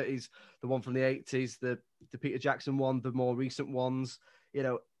the 30s, the one from the 80s, the Peter Jackson one, the more recent ones,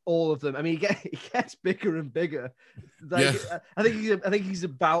 all of them. I mean, he gets bigger and bigger. Like, yeah. I think he's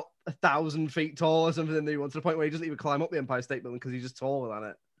about 1,000 feet tall or something. To the point where he doesn't even climb up the Empire State Building because he's just taller than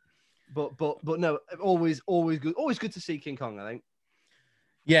it. But no, always good to see King Kong, I think.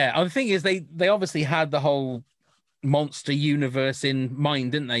 Yeah, the thing is, they obviously had the whole monster universe in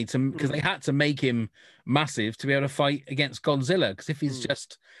mind, didn't they? Because they had to make him massive to be able to fight against Godzilla. Because if he's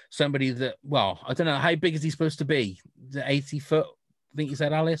just somebody that, well, I don't know, how big is he supposed to be? 80 foot? I think you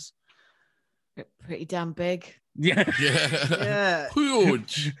said, Alice. Pretty damn big. Yeah.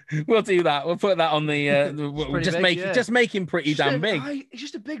 Huge. We'll do that. We'll put that on the. Just make him pretty damn big. He's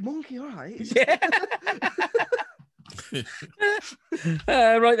just a big monkey, all right. Yeah.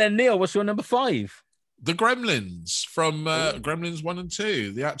 Right then, Neil. What's your number 5? The Gremlins from Gremlins 1 and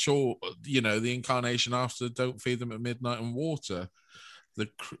 2, the actual, the incarnation after Don't Feed Them at Midnight and Water.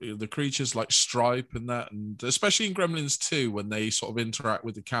 the creatures like Stripe and that, and especially in Gremlins 2 when they sort of interact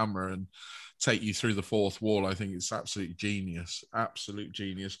with the camera and take you through the fourth wall. I think it's absolute genius.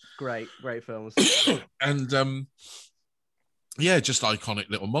 Great films. And yeah, just iconic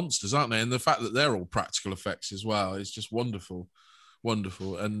little monsters, aren't they? And the fact that they're all practical effects as well is just wonderful.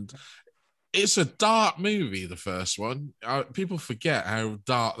 And it's a dark movie, the first one. People forget how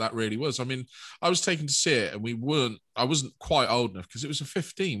dark that really was. I mean, I was taken to see it, and I wasn't quite old enough because it was a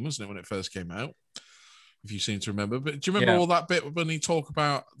 15, wasn't it, when it first came out? If you seem to remember. But do you remember all that bit when he talk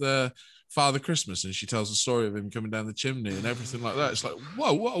about the Father Christmas and she tells the story of him coming down the chimney and everything like that? It's like,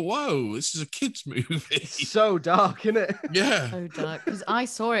 whoa, this is a kid's movie. So dark, isn't it? Yeah. So dark. Because I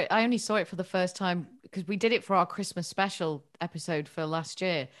only saw it for the first time because we did it for our Christmas special episode for last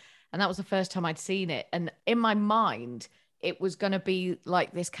year. And that was the first time I'd seen it. And in my mind, it was going to be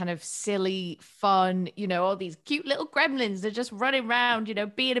like this kind of silly, fun, all these cute little gremlins. They're just running around,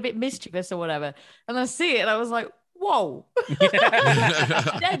 being a bit mischievous or whatever. And I see it and I was like, whoa,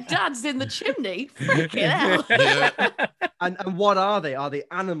 their dad's in the chimney. Freaking hell. Yeah. And what are they? Are they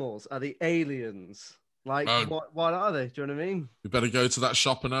animals? Are they aliens? Like, what are they? Do you know what I mean? We better go to that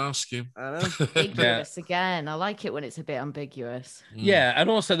shop and ask him. I know. Ambiguous again. I like it when it's a bit ambiguous. Yeah, and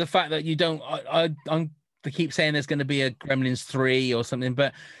also the fact that you don't. They keep saying there's going to be a Gremlins 3 or something,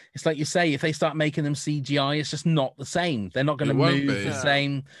 but it's like you say, if they start making them CGI, it's just not the same. They're not going to move the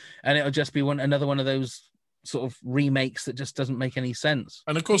same, and it'll just be another one of those sort of remakes that just doesn't make any sense.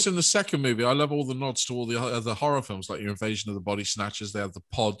 And of course, in the second movie, I love all the nods to all the other horror films, like your Invasion of the Body Snatchers. They have the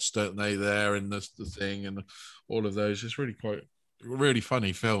pods, don't they, there, and the thing, and all of those. It's really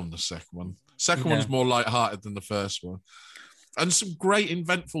funny film, the second one. Second one's more lighthearted than the first one. And some great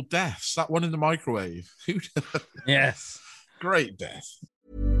inventful deaths. That one in the microwave. Yes. Great death.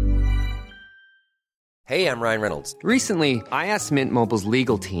 Hey, I'm Ryan Reynolds. Recently, I asked Mint Mobile's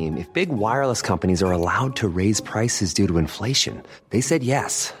legal team if big wireless companies are allowed to raise prices due to inflation. They said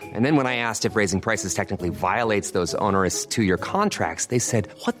yes. And then when I asked if raising prices technically violates those onerous 2-year contracts, they said,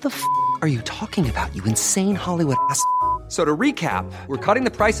 "What the f*** are you talking about, you insane Hollywood ass?" So to recap, we're cutting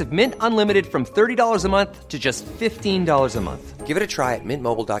the price of Mint Unlimited from $30 a month to just $15 a month. Give it a try at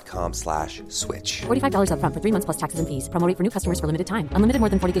mintmobile.com/switch. $45 up front for 3 months plus taxes and fees. Promo rate for new customers for limited time. Unlimited more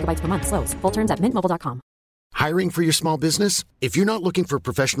than 40 gigabytes per month. Slows full terms at mintmobile.com. Hiring for your small business? If you're not looking for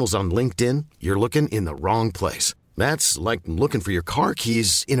professionals on LinkedIn, you're looking in the wrong place. That's like looking for your car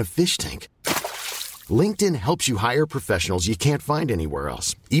keys in a fish tank. LinkedIn helps you hire professionals you can't find anywhere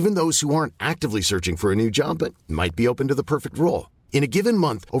else, even those who aren't actively searching for a new job but might be open to the perfect role. In a given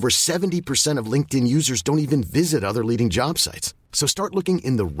month, over 70% of LinkedIn users don't even visit other leading job sites. So start looking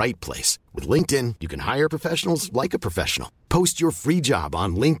in the right place. With LinkedIn, you can hire professionals like a professional. Post your free job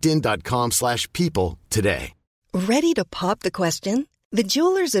on linkedin.com/people today. Ready to pop the question? The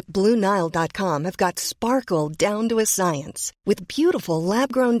jewelers at BlueNile.com have got sparkle down to a science with beautiful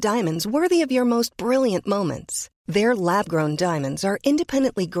lab-grown diamonds worthy of your most brilliant moments. Their lab-grown diamonds are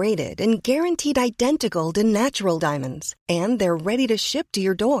independently graded and guaranteed identical to natural diamonds, and they're ready to ship to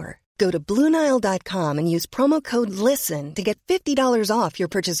your door. Go to BlueNile.com and use promo code LISTEN to get $50 off your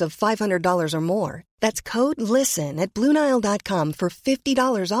purchase of $500 or more. That's code LISTEN at BlueNile.com for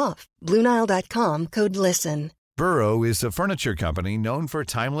 $50 off. BlueNile.com, code LISTEN. Burrow is a furniture company known for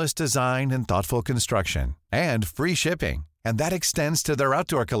timeless design and thoughtful construction, and free shipping, and that extends to their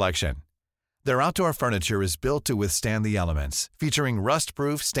outdoor collection. Their outdoor furniture is built to withstand the elements, featuring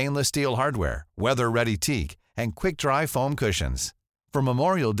rust-proof stainless steel hardware, weather-ready teak, and quick-dry foam cushions. For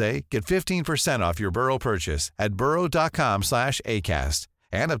Memorial Day, get 15% off your Burrow purchase at burrow.com/ACAST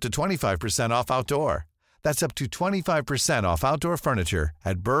and up to 25% off outdoor. That's up to 25% off outdoor furniture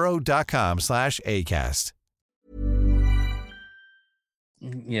at burrow.com/ACAST.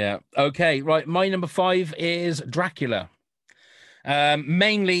 Yeah. Okay. Right. My number 5 is Dracula.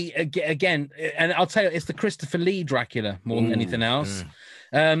 Mainly, again, and I'll tell you, it's the Christopher Lee Dracula more than anything else.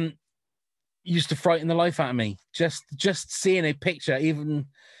 Used to frighten the life out of me. Just seeing a picture, even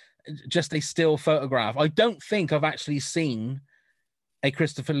just a still photograph. I don't think I've actually seen a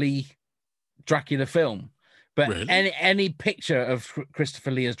Christopher Lee Dracula film, but Really? any picture of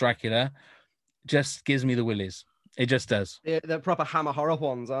Christopher Lee as Dracula just gives me the willies. It just does. Yeah, they're proper Hammer horror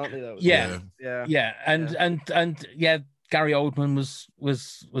ones, aren't they? Those? Yeah. And Gary Oldman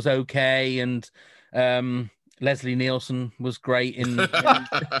was okay, and Leslie Nielsen was great in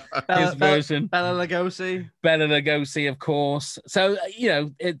his version. Bela Lugosi, of course. So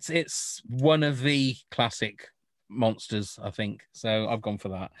it's one of the classic monsters, I think. So I've gone for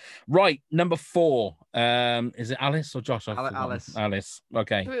that. Right, number 4. Is it Alice or Josh? Alice.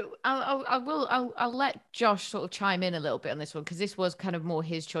 Okay. I'll let Josh sort of chime in a little bit on this one because this was kind of more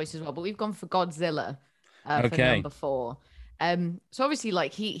his choice as well. But we've gone for Godzilla for number 4. So obviously,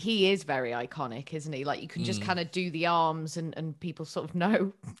 like he is very iconic, isn't he? Like you can just kind of do the arms and people sort of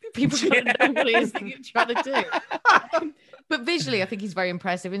know kind of know what it is that you're trying to do. But visually, I think he's very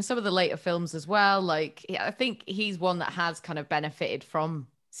impressive in some of the later films as well. Like I think he's one that has kind of benefited from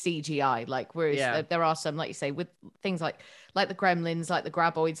CGI. Like whereas there are some, like you say, with things like the Gremlins, like the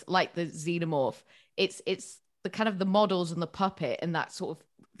Graboids, like the Xenomorph. It's the kind of the models and the puppet and that sort of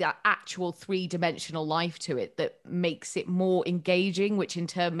that actual 3-dimensional life to it that makes it more engaging, which in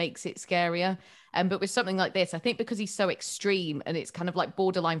turn makes it scarier. But with something like this, I think because he's so extreme and it's kind of like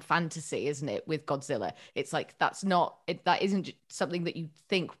borderline fantasy, isn't it? With Godzilla, it's like that isn't something that you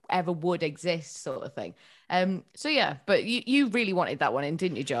think ever would exist, sort of thing. So yeah, but you really wanted that one in,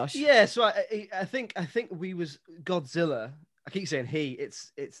 didn't you, Josh? Yeah. So I think we was Godzilla. I keep saying he.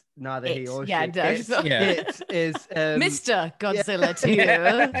 It's neither he or she. It is Mr. Godzilla to you.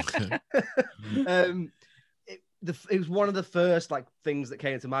 It was one of the first like things that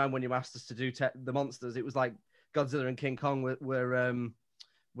came to mind when you asked us to do the monsters. It was like Godzilla and King Kong were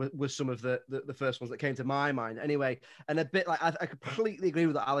some of the first ones that came to my mind. Anyway, and a bit like I completely agree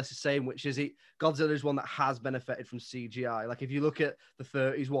with what Alice is saying, which is Godzilla is one that has benefited from CGI. Like if you look at the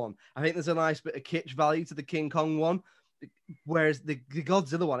 30s one, I think there's a nice bit of kitsch value to the King Kong one. Whereas the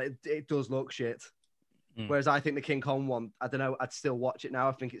Godzilla one, it does look shit. Whereas I think the King Kong one, I don't know, I'd still watch it now.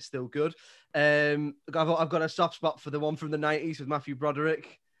 I think it's still good. I've got a soft spot for the one from the 90s with Matthew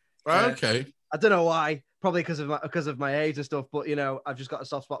Broderick. Okay. I don't know why. Probably because of my age and stuff. But, you know, I've just got a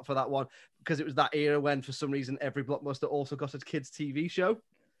soft spot for that one because it was that era when, for some reason, every blockbuster also got a kids' TV show.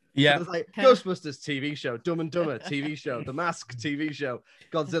 Yeah. So it was like Ghostbusters TV show, Dumb and Dumber TV show, The Mask TV show.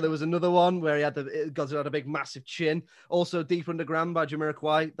 Godzilla was another one where Godzilla had a big, massive chin. Also, Deep Underground by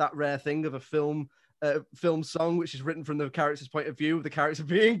Jamiroquai, that rare thing of a film song which is written from the character's point of view, the character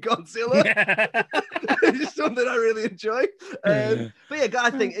being Godzilla. It's just something I really enjoy. But yeah, I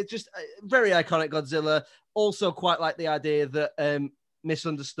think it's just a very iconic Godzilla. Also, quite like the idea that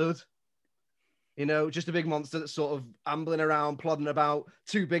misunderstood. You know, just a big monster that's sort of ambling around, plodding about,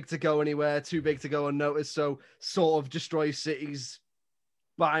 too big to go anywhere, too big to go unnoticed. So sort of destroys cities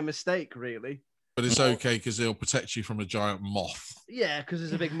by mistake, really. But it's okay because he'll protect you from a giant moth. Yeah, because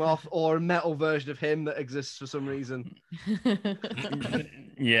there's a big moth or a metal version of him that exists for some reason.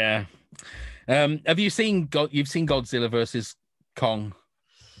 Yeah. Have you seen Godzilla versus Kong?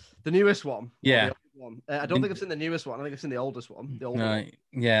 The newest one? Yeah. I don't think I've seen the newest one. I think I've seen the oldest one. The older one.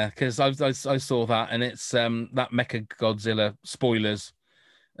 Yeah, because I saw that, and it's that Mecha Godzilla, spoilers,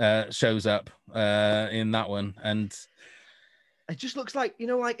 shows up in that one, and it just looks like, you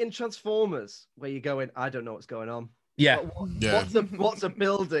know, like in Transformers, where you go in, I don't know what's going on. Yeah. What's a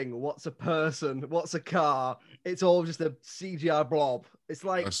building? What's a person? What's a car? It's all just a CGI blob. It's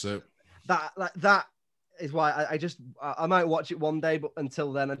like that's it. That is why I might watch it one day, but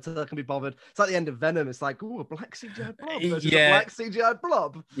until then, until I can be bothered. It's like the end of Venom. It's like, a black CGI blob versus a black CGI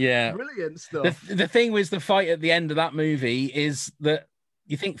blob. Yeah. Brilliant stuff. The thing with the fight at the end of that movie is that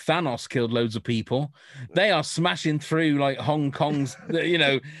you think Thanos killed loads of people. They are smashing through like Hong Kong's,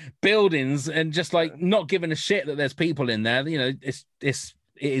 buildings and just like not giving a shit that there's people in there. You know, it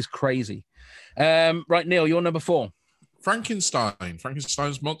is crazy. Right, Neil, you're number 4.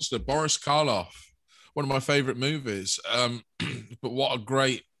 Frankenstein's monster, Boris Karloff. One of my favorite movies. But what a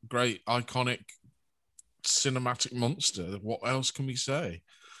great, iconic cinematic monster. What else can we say?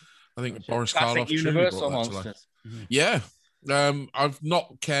 I think Boris Karloff Universal monsters. Yeah. I've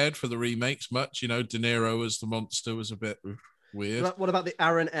not cared for the remakes much. You know, De Niro as the monster was a bit weird. What about the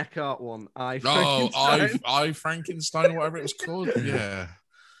Aaron Eckhart one? I Frankenstein, whatever it was called. Yeah.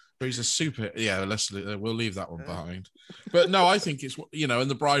 He's a super. Yeah, we'll leave that one behind. But no, I think it's, you know, and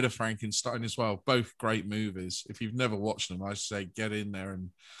The Bride of Frankenstein as well. Both great movies. If you've never watched them, I say get in there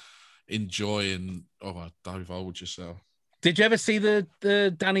and enjoy and divulge yourself. Did you ever see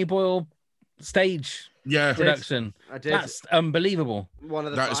the Danny Boyle stage production? I did. That's unbelievable.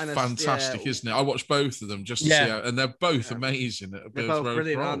 That is fantastic, isn't it? I watched both of them just to see how, and they're both amazing. They're both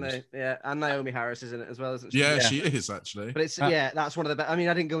brilliant, aren't they? Yeah, and Naomi Harris is in it as well, isn't she? Yeah, she is actually. But it's that's one of the best. I mean,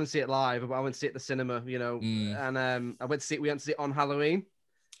 I didn't go and see it live, but I went to see it at the cinema, you know, and we went to see it on Halloween.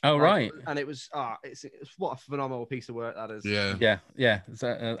 Oh, right. And it was it's what a phenomenal piece of work that is. Yeah.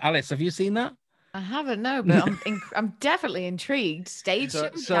 So, Alice, have you seen that? I haven't, no, but I'm definitely intrigued. Stage show,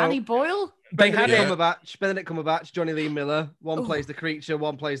 Danny Boyle. They had it. Benedict Cumberbatch, Johnny Lee Miller. One plays the creature,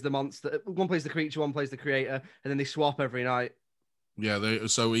 one plays the monster. One plays the creature, one plays the creator, and then they swap every night. Yeah,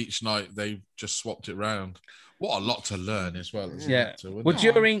 so each night they just swapped it round. What a lot to learn as well. Yeah. Well,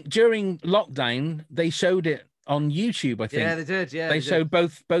 during lockdown, they showed it on YouTube, I think. Yeah, they did. Yeah, they showed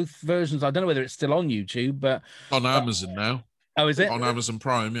both versions. I don't know whether it's still on YouTube, but on Amazon now. Oh, is it on Amazon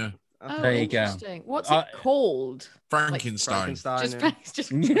Prime? Yeah. Oh, there you go. What's it called? Frankenstein. Just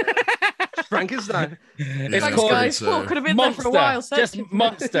Frankenstein. It's Thanks, called guys. Could have been Monster. there for a while. Just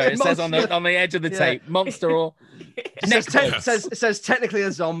Monster. It says on the edge of the tape, Monster or. It says technically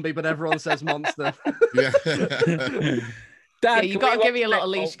a zombie, but everyone says monster. Yeah. Dad, you got to give me a lot of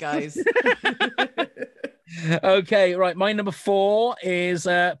leash, guys. Okay, right. My number 4 is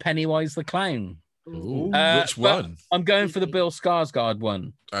Pennywise the Clown. Ooh, which one? I'm going for the Bill Skarsgård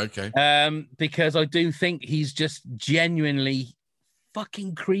one. Okay. Because I do think he's just genuinely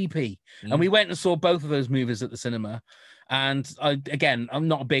fucking creepy. And we went and saw both of those movies at the cinema. And I'm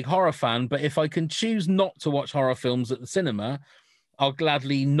not a big horror fan, but if I can choose not to watch horror films at the cinema, I'll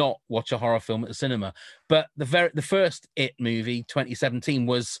gladly not watch a horror film at the cinema. But the first It movie, 2017,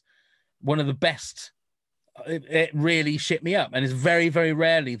 was one of the best. It really shit me up. And it's very, very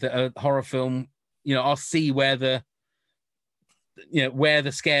rarely that a horror film, I'll see where the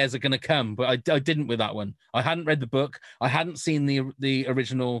scares are going to come. But I didn't with that one. I hadn't read the book. I hadn't seen the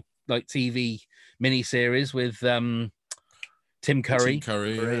original TV miniseries with Tim Curry.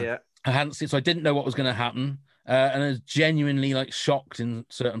 Yeah. I hadn't seen, so I didn't know what was going to happen. And I was genuinely shocked in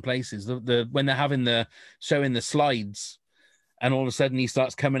certain places. When they're having showing the slides, and all of a sudden he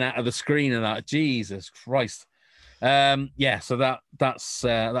starts coming out of the screen and that, Jesus Christ. So that was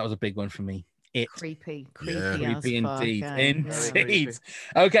a big one for me. Creepy indeed. fuck, Indeed.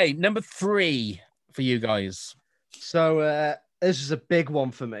 Okay, number 3 for you guys. So this is a big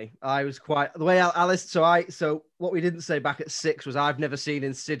one for me. I was quite the way Alice. So what we didn't say back at 6 was I've never seen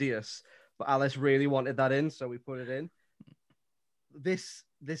Insidious, but Alice really wanted that in, so we put it in. This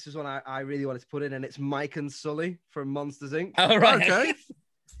is one I really wanted to put in, and it's Mike and Sully from Monsters Inc. Oh, right. Okay.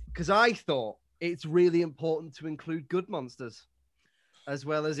 Because I thought it's really important to include good monsters as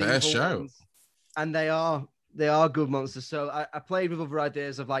well as evil ones. And they are good monsters. So I played with other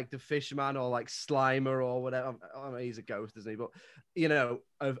ideas of the Fishman or Slimer or whatever. I mean, he's a ghost, isn't he? But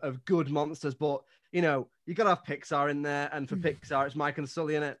of good monsters. But you gotta have Pixar in there, and for Pixar, it's Mike and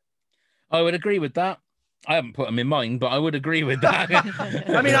Sully in it. I would agree with that. I haven't put them in mind, but I would agree with that.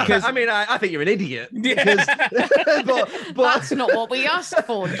 I think you're an idiot. Because, but that's not what we asked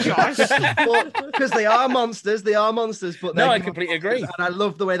for, Josh. Because they are monsters. But no, I completely agree. And I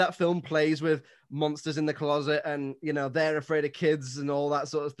love the way that film plays with monsters in the closet, and they're afraid of kids and all that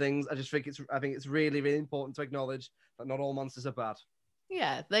sort of things. I think it's really, really important to acknowledge that not all monsters are bad.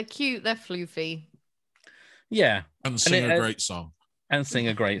 Yeah, they're cute. They're floofy. Yeah, and sing a great song. And sing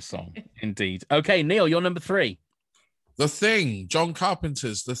a great song, indeed. Okay, Neil, you're number 3. The Thing, John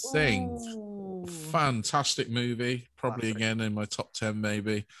Carpenter's The Thing. Ooh. Fantastic movie. Probably again in my top 10,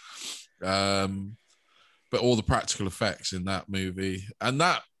 maybe. But all the practical effects in that movie. And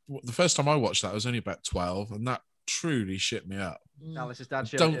the first time I watched that, I was only about 12, and that truly shit me up. Alice's dad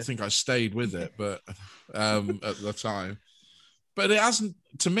I don't think I stayed with it, but at the time. But it hasn't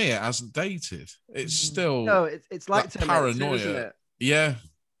dated. It's still it's like paranoia, isn't it? Yeah,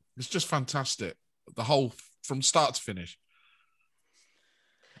 it's just fantastic. The whole from start to finish.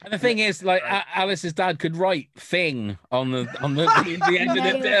 And the thing is, Alice's dad could write "thing" on the end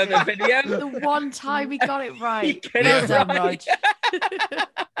of the video. The one time he got it right.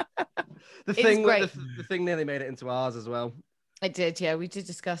 The thing nearly made it into ours as well. It did, yeah. We did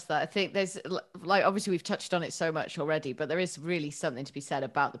discuss that. I think there's obviously we've touched on it so much already, but there is really something to be said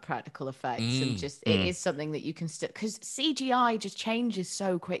about the practical effects and just it is something that you can still, because CGI just changes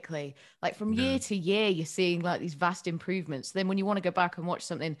so quickly. From year to year, you're seeing these vast improvements. Then when you want to go back and watch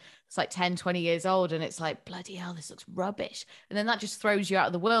something that's 10, 20 years old, and it's bloody hell, this looks rubbish. And then that just throws you out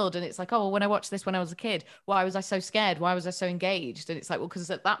of the world. And it's when I watched this when I was a kid, why was I so scared? Why was I so engaged? And it's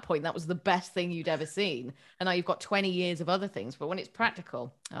because at that point, that was the best thing you'd ever seen. And now you've got 20 years of other things. But when it's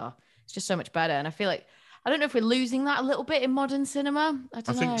practical, it's just so much better. And I feel I don't know if we're losing that a little bit in modern cinema. I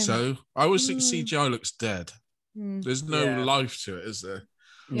think so. I always think CGI looks dead. There's no life to it, is there?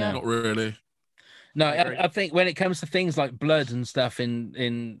 No. Not really. No, I think when it comes to things like blood and stuff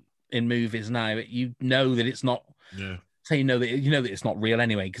in movies now, you know that it's not. Yeah. So you know that it's not real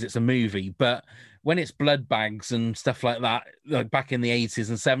anyway because it's a movie. But when it's blood bags and stuff like that, back in the 80s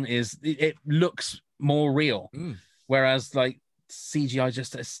and 70s, it looks more real. Whereas CGI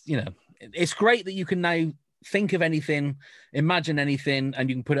just, it's great that you can now think of anything, imagine anything, and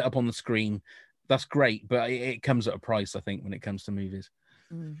you can put it up on the screen. That's great, but it comes at a price, I think, when it comes to movies.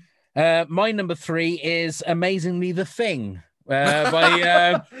 My number 3 is amazingly The Thing.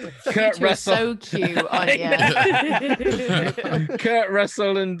 By Kurt Russell. So cute, aren't you? Kurt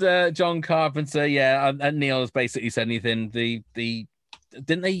Russell and John Carpenter. Yeah, and Neil has basically said anything.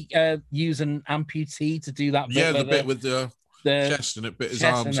 Didn't they use an amputee to do that bit? Yeah, the bit with the chest and it bit his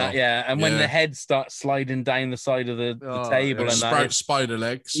arms off. Yeah, and when the head starts sliding down the side of the table and that spider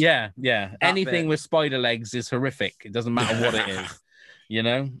legs. Yeah. Anything with spider legs is horrific. It doesn't matter what it is. You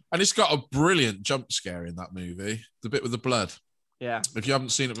know, and it's got a brilliant jump scare in that movie. The bit with the blood. Yeah. If you haven't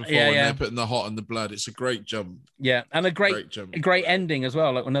seen it before, and they're putting the hot and the blood, it's a great jump. Yeah, and a great ending as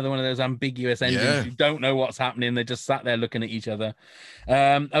well. Like another one of those ambiguous endings. Yeah. You don't know what's happening. They just sat there looking at each other.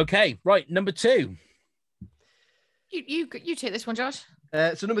 Okay, right. Number 2. You take this one, Josh.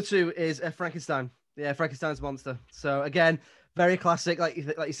 So number 2 is Frankenstein. Yeah, Frankenstein's monster. So again, very classic. Like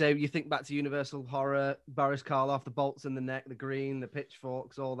you say, you think back to Universal horror, Boris Karloff, the bolts in the neck, the green, the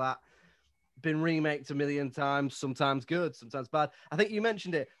pitchforks, all that. Been remaked a million times, sometimes good, sometimes bad. I think you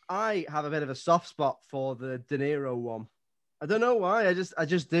mentioned it. I have a bit of a soft spot for the De Niro one. I don't know why. I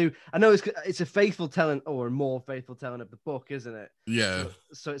just do. I know it's a faithful telling, or a more faithful telling of the book, isn't it? Yeah.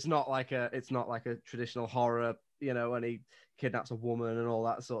 So it's not like a traditional horror, you know, when he kidnaps a woman and all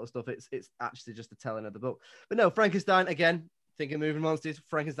that sort of stuff. It's actually just a telling of the book. But no, Frankenstein again. Thinking moving monsters,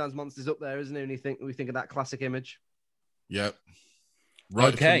 Frankenstein's monsters up there, isn't it? And we think of that classic image. Yep.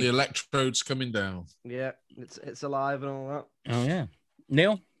 Right from the electrodes coming down. Yeah, it's alive and all that. Oh yeah.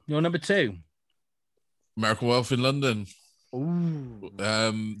 Neil, you're number 2. American Werewolf in London. Ooh.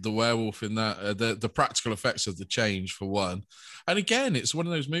 The werewolf in that, the practical effects of the change for one. And again, it's one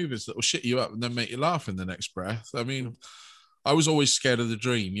of those movies that will shit you up and then make you laugh in the next breath. I mean, I was always scared of the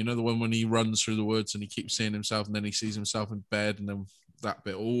dream. You know, the one when he runs through the woods and he keeps seeing himself and then he sees himself in bed and then that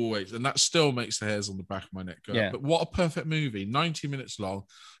bit always. And that still makes the hairs on the back of my neck go. Yeah. But what a perfect movie. 90 minutes long,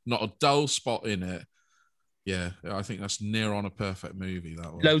 not a dull spot in it. Yeah, I think that's near on a perfect movie,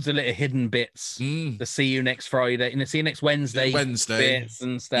 that one. Loads of little hidden bits. The see you next Friday, see you next Wednesday bits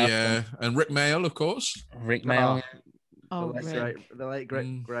and stuff. Yeah, and Rick Mayall, of course. Rick Mayall. The late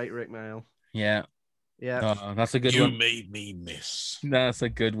great Rick Mayall. Yeah. Yeah. Oh, that's a good one. You made me miss. That's a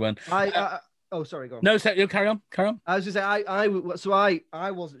good one. Sorry, go on. No, you'll carry on. I was just saying, I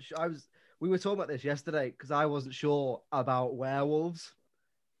wasn't sure. We were talking about this yesterday because I wasn't sure about werewolves.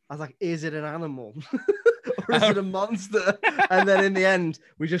 I was like, is it an animal or is it a monster? And then in the end,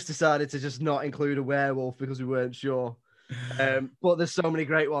 we just decided to just not include a werewolf because we weren't sure. But there's so many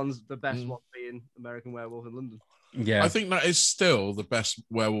great ones. The best one being American Werewolf in London. Yeah, I think that is still the best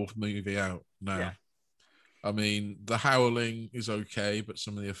werewolf movie out now. Yeah. I mean, The Howling is okay, but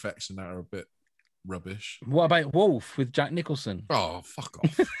some of the effects in that are a bit rubbish. What about Wolf with Jack Nicholson? Oh, fuck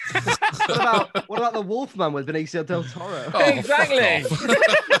off. what about The Wolfman with Benicio del Toro? Oh, exactly.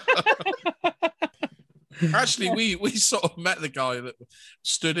 Actually, we sort of met the guy that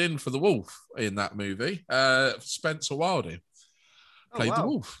stood in for the wolf in that movie. Spencer Wilding played the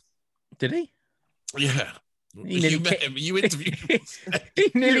wolf. Did he? Yeah. You met him. You interviewed him.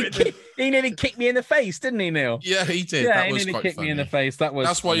 he nearly kicked me in the face, didn't he, Neil? Yeah, he did. Yeah, that was he nearly quite kicked funny. me in the face.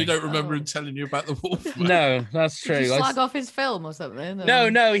 That's why you don't remember him telling you about the wolf. No, that's true. Did you slag off his film or something?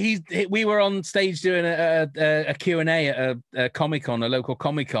 No. We were on stage doing a Q&A at a Comic-Con, a local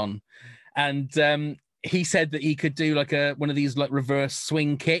Comic-Con, and he said that he could do like one of these like reverse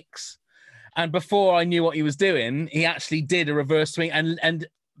swing kicks. And before I knew what he was doing, he actually did a reverse swing and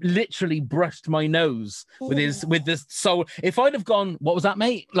literally brushed my nose with the sole. If I'd have gone, what was that,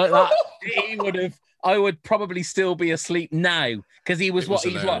 mate? Like that, I would probably still be asleep now because he was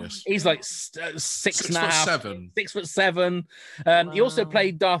he's like 6'7". 6'7". Wow. He also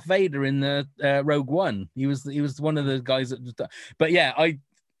played Darth Vader in the Rogue One. He was one of the guys that. But yeah,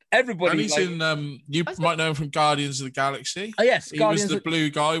 everybody. And he's in. You might know him from Guardians of the Galaxy. Oh yes, he was the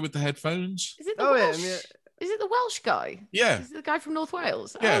blue guy with the headphones. Is it the Welsh? Yeah. Is it the Welsh guy? Yeah. Is it the guy from North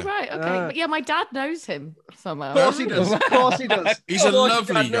Wales? Yeah. Oh, right. Okay. But yeah, my dad knows him somehow. Of course he does. Of course he does. He's a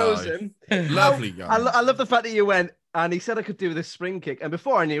lovely guy. Lovely guy. I love the fact that you went and he said I could do this spring kick. And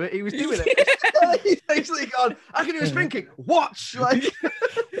before I knew it, he was doing it. He's basically gone, I can do a spring kick. Watch. Like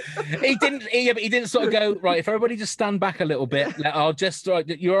he didn't sort of go, right, if everybody just stand back a little bit, I'll just,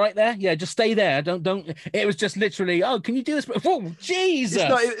 you all right there? Yeah, just stay there. Don't. It was just literally, oh, can you do this? Whoa, Jesus.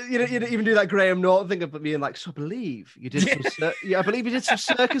 You didn't even do that Graham Norton thing of being like, so I believe you did I believe you did some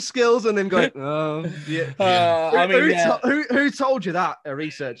circus skills and then going, oh, yeah. Who told you that? A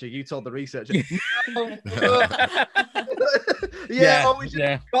researcher. You told the researcher. Yeah, oh, we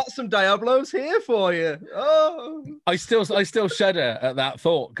just got some Diablos here for you. Oh, I still shudder at that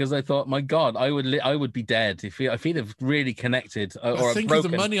thought because I thought, my God, I would be dead if he'd have really connected or think broken.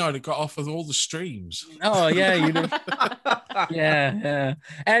 of the money I'd have got off of all the streams. Oh yeah, you'd have. yeah.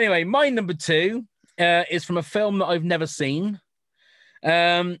 Anyway, my number 2 is from a film that I've never seen.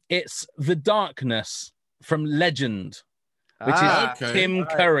 It's The Darkness from Legend, which is Tim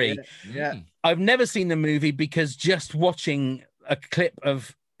Curry. Yeah. I've never seen the movie because just watching a clip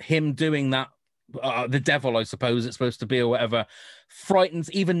of him doing that, the devil, I suppose it's supposed to be, or whatever, frightens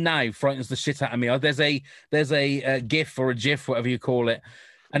the shit out of me. There's a GIF or a GIF, whatever you call it,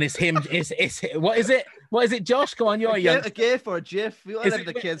 and it's him. It's what is it? What is it, Josh? Come on, you're young. A GIF or a GIF, whatever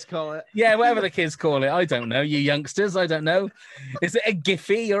the kids call it. Yeah, whatever the kids call it. I don't know. You youngsters, I don't know. Is it a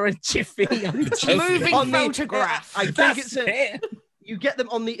Giphy or a Jiffy? It's a moving photograph. I think it's it. You get them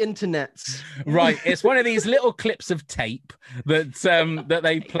on the internet. Right. It's one of these little clips of tape that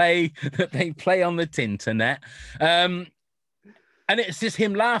they play on the Tinternet. And it's just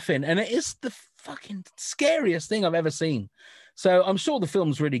him laughing. And it is the fucking scariest thing I've ever seen. So I'm sure the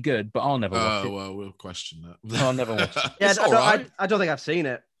film's really good, but I'll never watch it. Oh, well, we'll question that. I'll never watch it. Yeah, I don't think I've seen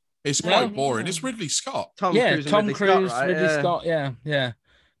it. It's quite boring. It's Ridley Scott. Tom Cruise, Ridley Scott, yeah.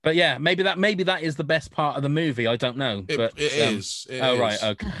 But yeah, maybe that is the best part of the movie. I don't know. But it is. Right,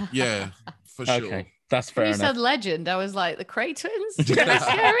 okay. Yeah, for sure. Okay, that's fair When enough. you said Legend, I was like, the Cray twins? They're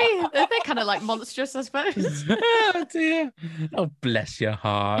scary. They're kind of like monstrous, I suppose. Oh dear. Oh, bless your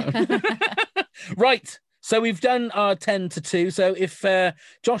heart. Right. So we've done our 10 to 2. So if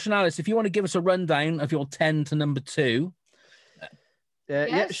Josh and Alice, if you want to give us a rundown of your 10 to number 2.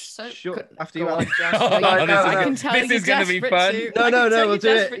 Sure. After you, Alex. I can tell this is going to be fun. No, we'll do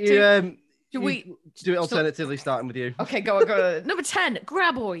it. You do it alternatively, starting with you. Okay, go on. Number 10,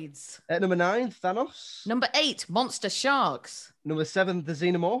 Graboids. At number 9, Thanos. Number 8, Monster Sharks. Number 7, the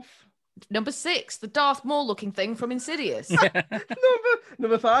Xenomorph. Number 6, the Darth Maul looking thing from Insidious.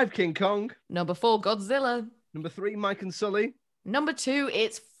 Number 5, King Kong. Number 4, Godzilla. Number 3, Mike and Sully. Number 2,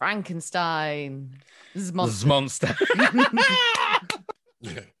 it's Frankenstein. Monster.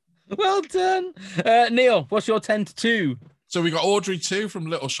 Well done. Neil, what's your 10 to 2? So we got Audrey 2 from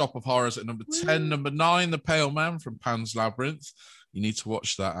Little Shop of Horrors at number 10. Number 9, The Pale Man from Pan's Labyrinth. You need to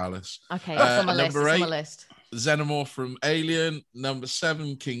watch that, Alice. Okay, that's on my list. Number 8, on my list. Xenomorph from Alien. Number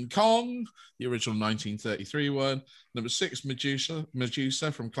 7, King Kong, the original 1933 one. Number 6,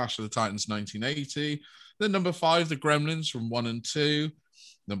 Medusa from Clash of the Titans 1980. Then number 5, The Gremlins from 1 and 2.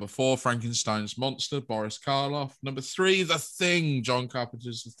 Number 4, Frankenstein's Monster, Boris Karloff. Number 3, The Thing, John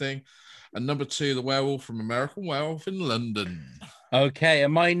Carpenter's The Thing. And number 2, The Werewolf from American Werewolf in London. Okay,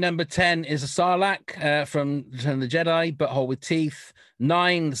 and my number 10 is a Sarlacc from Return of the Jedi, Butthole with Teeth.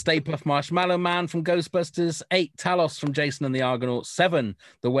 9, the Stay Puft Marshmallow Man from Ghostbusters. 8, Talos from Jason and the Argonauts. 7,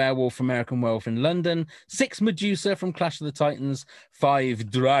 the Werewolf from American Werewolf in London. 6, Medusa from Clash of the Titans.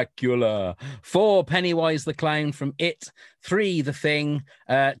 5, Dracula. 4, Pennywise the Clown from It. 3, The Thing.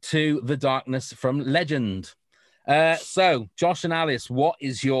 2, The Darkness from Legend. So, Josh and Alice, what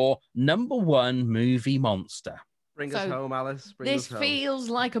is your number 1 movie monster? Bring us home, Alice. This feels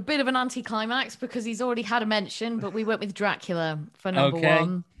like a bit of an anticlimax because he's already had a mention, but we went with Dracula for number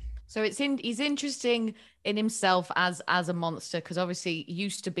 1. So he's interesting in himself as a monster because obviously he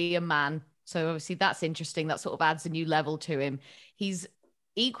used to be a man. So obviously that's interesting. That sort of adds a new level to him. He's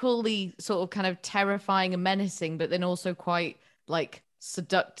equally sort of kind of terrifying and menacing, but then also quite like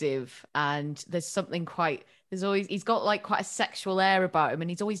seductive. And there's something he's got like quite a sexual air about him, and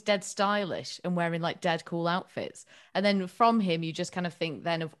he's always dead stylish and wearing like dead cool outfits. And then from him, you just kind of think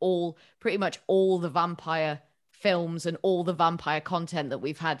then of pretty much all the vampire films and all the vampire content that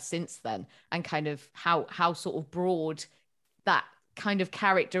we've had since then, and kind of how sort of broad that kind of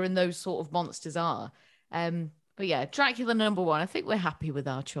character and those sort of monsters are. But yeah, Dracula number 1. I think we're happy with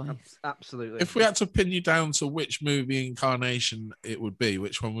our choice. Absolutely. If we had to pin you down to which movie incarnation it would be,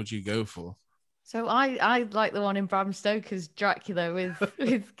 which one would you go for? So I like the one in Bram Stoker's Dracula with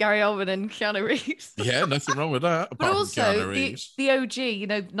Gary Oldman and Keanu Reeves. Yeah, nothing wrong with that. But also the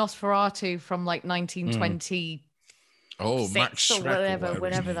OG, Nosferatu from like 1920. Max Schreck or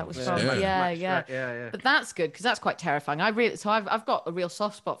whenever that was from. Yeah. But that's good because that's quite terrifying. I've got a real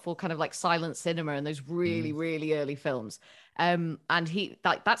soft spot for kind of like silent cinema and those really, really early films. And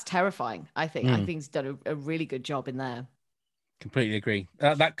that's terrifying. I think he's done a really good job in there. Completely agree.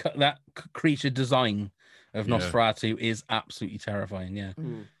 That creature design of Nosferatu is absolutely terrifying. Yeah.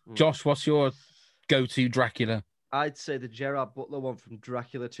 Josh, what's your go-to Dracula? I'd say the Gerard Butler one from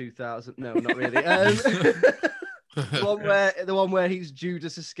Dracula 2000. No, not really. The one where he's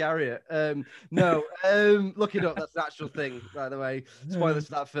Judas Iscariot. No, look it up. That's an actual thing, by the way. Spoilers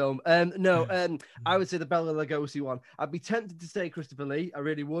for that film. I would say the Bela Lugosi one. I'd be tempted to say Christopher Lee. I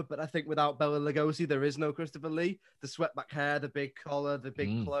really would, but I think without Bela Lugosi, there is no Christopher Lee. The swept-back hair, the big collar, the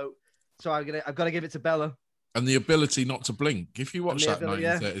big cloak. So I've got to give it to Bela. And the ability not to blink. If you watch that ability,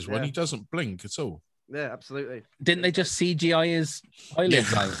 1930s one, he doesn't blink at all. Yeah, absolutely. Didn't they just CGI his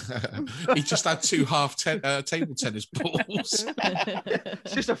eyelids out? He just had two half table tennis balls.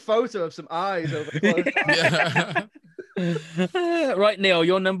 It's just a photo of some eyes over the Yeah. Right, Neil,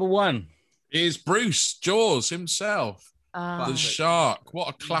 you're number one. Is Bruce Jaws himself. The shark. What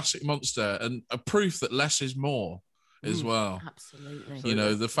a classic monster. And a proof that less is more as well. Absolutely. You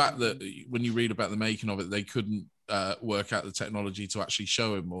know, the fact that when you read about the making of it, they couldn't work out the technology to actually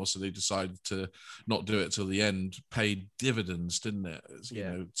show him more, so they decided to not do it till the end. Paid dividends, didn't it? You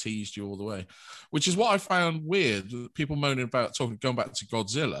know, teased you all the way, which is what I found weird. People moaning about going back to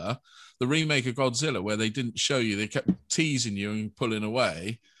Godzilla, the remake of Godzilla, where they didn't show you, they kept teasing you and pulling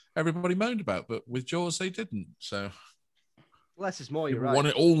away. Everybody moaned about, but with Jaws they didn't. So less is more. You're people right. want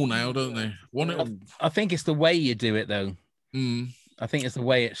it all now, don't they? Want it all. I think it's the way you do it, though. I think it's the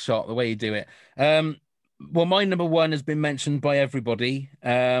way it's shot, the way you do it. Well, my number one has been mentioned by everybody,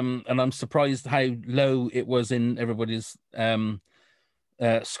 and I'm surprised how low it was in everybody's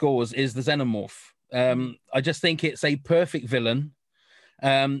scores, is the Xenomorph. I just think it's a perfect villain.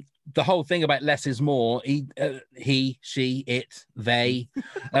 The whole thing about less is more, he, she, it, they,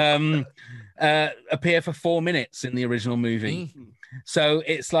 appear for 4 minutes in the original movie. So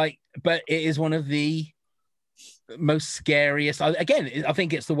it's like, but it is one of the most scariest. Again, I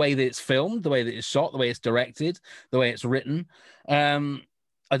think it's the way that it's filmed, the way that it's shot, the way it's directed, the way it's written. I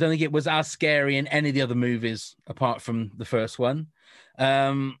don't think it was as scary in any of the other movies apart from the first one.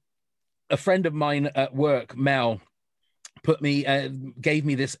 A friend of mine at work, Mel, gave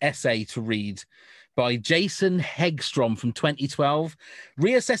me this essay to read by Jason Hegstrom from 2012,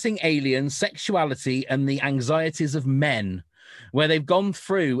 Reassessing Aliens, Sexuality and the Anxieties of Men, where they've gone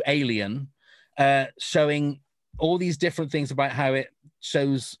through Alien, showing all these different things about how it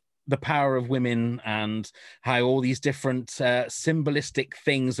shows the power of women and how all these different symbolistic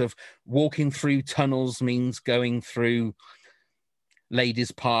things of walking through tunnels means going through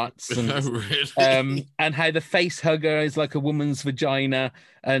ladies' parts, and Really? And how the face hugger is like a woman's vagina,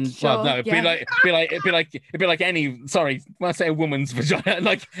 and Sure, it'd be like any. Sorry, when I say a woman's vagina,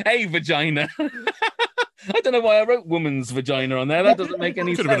 like a vagina. I don't know why I wrote woman's vagina on there. That doesn't make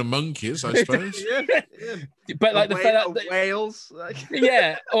any Could sense. have been a monkey's, I suppose. But like whales,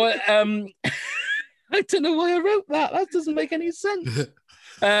 yeah, or I don't know why I wrote that. That doesn't make any sense.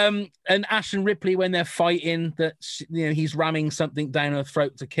 And Ash and Ripley, when they're fighting, that he's ramming something down her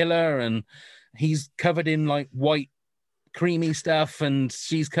throat to kill her, and he's covered in like white creamy stuff, and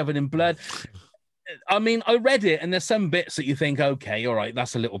she's covered in blood. I mean, I read it, and there's some bits that you think, okay, all right,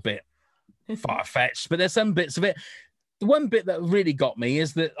 that's a little bit far-fetched, but there's some bits of it. The one bit that really got me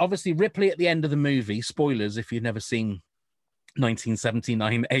is that obviously Ripley at the end of the movie, spoilers if you've never seen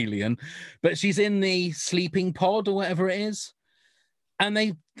 1979 Alien, but she's in the sleeping pod or whatever it is, and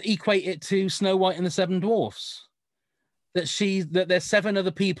they equate it to Snow White and the Seven Dwarfs. That there's 7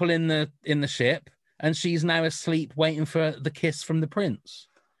 other people in the ship, and she's now asleep waiting for the kiss from the prince.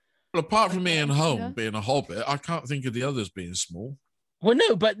 Well, apart from Ian Holm being a hobbit, I can't think of the others being small. Well,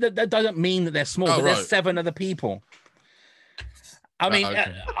 no, but that doesn't mean that they're small. But right. There's 7 other people. I mean,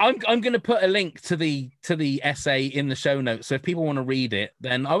 okay. I'm going to put a link to the essay in the show notes. So if people want to read it,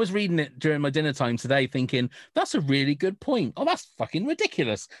 then I was reading it during my dinner time today, thinking that's a really good point. Oh, that's fucking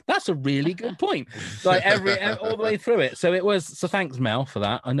ridiculous. That's a really good point. Like all the way through it. So it was. So thanks, Mel, for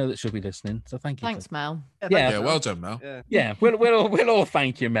that. I know that she'll be listening. So thank you. Thanks, Mel. Yeah, well done, Mel. Yeah, we'll all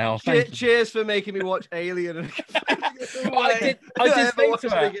thank you, Mel. Cheers for making me watch Alien. I did say to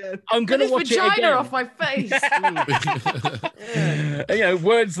her, I'm going to watch it again. Off my face. You know,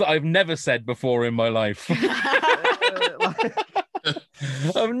 words that I've never said before in my life.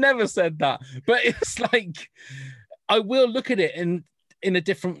 I've never said that, but it's like I will look at it in a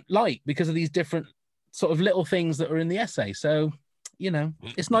different light because of these different sort of little things that are in the essay. So, you know,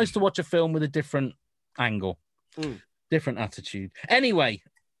 it's nice to watch a film with a different angle, different attitude. Anyway,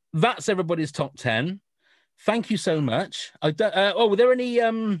 that's everybody's top 10. Thank you so much. Were there any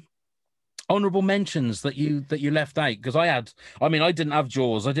honorable mentions that you left out? Because I didn't have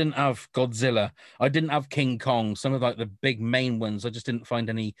Jaws, I didn't have Godzilla, I didn't have King Kong, some of like the big main ones. I just didn't find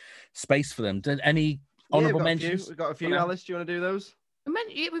any space for them. Did any honorable mentions? We've got a few. Alice, do you want to do those?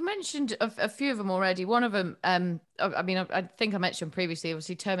 We mentioned a few of them already. One of them, I think I mentioned previously.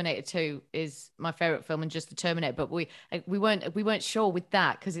 Obviously, Terminator 2 is my favorite film, and just the Terminator. But we weren't sure with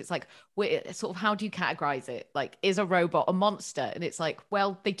that because it's like, sort of, how do you categorize it? Like, is a robot a monster? And it's like,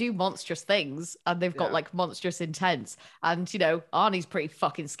 well, they do monstrous things, and they've got like monstrous intents. And Arnie's pretty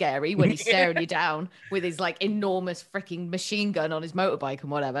fucking scary when he's staring you down with his like enormous freaking machine gun on his motorbike and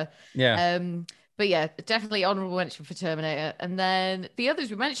whatever. Yeah. But yeah, definitely honorable mention for Terminator. And then the others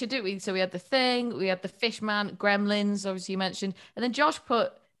we mentioned, didn't we? So we had The Thing, we had The Fishman, Gremlins, obviously you mentioned. And then Josh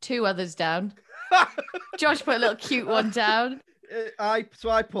put two others down. Josh put a little cute one down. I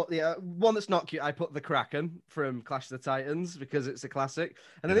put the one that's not cute. I put The Kraken from Clash of the Titans because it's a classic.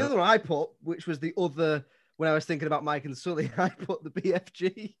 And then the other one I put, which was the other, when I was thinking about Mike and Sully, I put the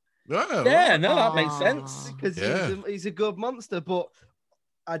BFG. Oh, Yeah, no, that makes sense. Because he's a good monster, but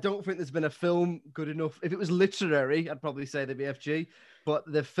I don't think there's been a film good enough. If it was literary, I'd probably say the BFG,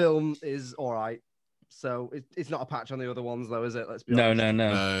 but the film is all right. So it's not a patch on the other ones, though, is it? Let's be honest.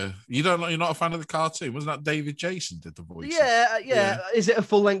 No. You're not a fan of the cartoon? Wasn't that David Jason did the voice? Yeah. Is it a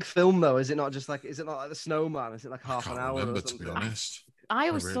full length film though? Is it not just like? Is it not like The Snowman? Is it like half an hour? Remember, or to something? be honest. I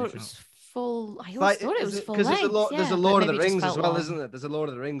always thought it was full. I always thought it was full because length. there's a Lord of the Rings as well, isn't there? There's a Lord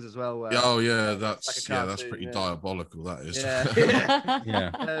of the Rings as well. Where That's that's pretty diabolical. That is.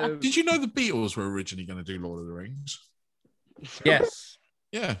 Yeah. Did you know the Beatles were originally going to do Lord of the Rings? Yes.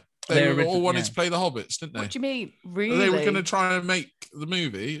 Yeah. They all wanted to play the Hobbits, didn't they? What do you mean? Really? They were going to try and make the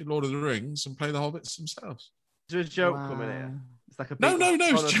movie Lord of the Rings and play the Hobbits themselves. Is there a joke coming here? It's like a no.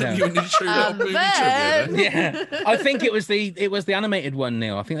 It's genuinely true. Yeah, I think it was the animated one,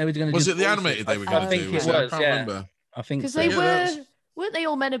 Neil. I think they were going to. Was it the animated they were going to do? I think it was. Remember. I think because so. they weren't they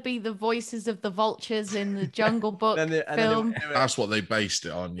all meant to be the voices of the vultures in the Jungle Book film? That's what they based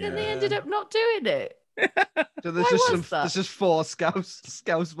it on. Yeah. And they ended up not doing it. So there's just four scouse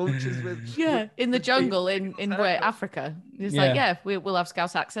vultures with in the jungle in where Africa. It's like we'll have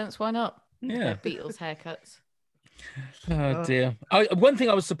scouse accents. Why not? Yeah, Beatles haircuts. Oh dear. One thing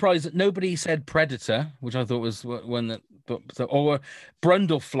I was surprised that nobody said Predator, which I thought was one that, or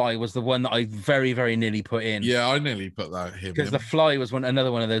Brundlefly was the one that I very, very nearly put in. Yeah, I nearly put that here because The Fly was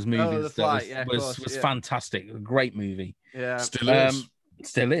another one of those movies The Fly, that was fantastic, a great movie. Yeah, still is.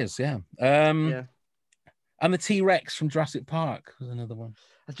 Still is, yeah. And the T-Rex from Jurassic Park was another one.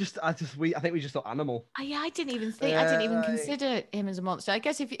 I think we just thought Animal. I didn't even think. I didn't even consider him as a monster. I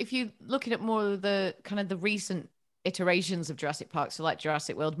guess if you're looking at more of the kind of the recent iterations of Jurassic Park, so like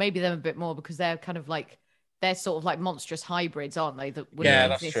Jurassic World, maybe them a bit more because they're kind of like they're sort of like monstrous hybrids, aren't they? That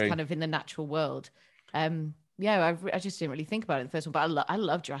wouldn't exist kind of in the natural world. I just didn't really think about it in the first one, but I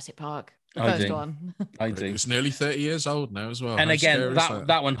love Jurassic Park. The first one. I do. It's nearly 30 years old now as well. And again,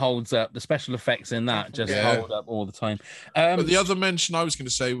 that one holds up. The special effects in that just hold up all the time. But the other mention I was going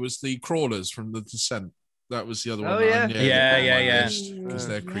to say was the crawlers from The Descent. That was the other one. Yeah. Because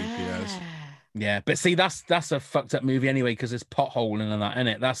they're creepy as. Yeah, but see, that's a fucked up movie anyway because there's potholing and that in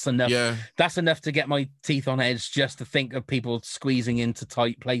it. That's enough. Yeah. That's enough to get my teeth on edge just to think of people squeezing into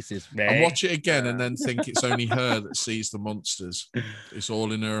tight places. And watch it again and then think it's only her that sees the monsters. It's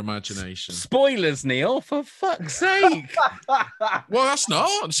all in her imagination. Spoilers, Neil, for fuck's sake. Well, that's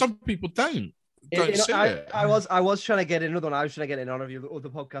not. Some people don't. I was trying to get in another one. I was trying to get in on of you. The other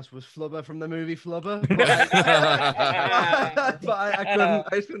podcast was Flubber from the movie Flubber, but I couldn't.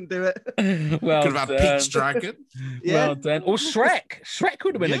 I just couldn't do it. Well, could have had Pete's Dragon. Well done. Or Shrek. Shrek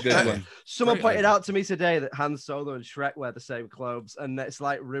would have been a good one. Someone pointed out to me today that Han Solo and Shrek wear the same clothes, and it's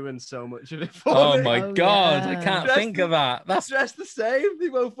like ruined so much of it for me. Oh my god, I can't think of that. That's dressed the same. They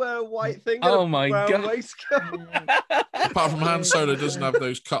both wear a white thing. Oh and a my brown god. Waistcoat. Apart from Han Solo doesn't have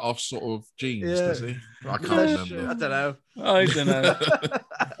those cut off sort of jeans, does he? I can't remember. I don't know.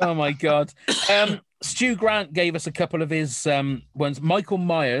 Oh my god. Stu Grant gave us a couple of his ones. Michael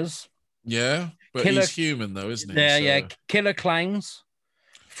Myers. Yeah, but he's human though, isn't he? Yeah. Killer Clowns.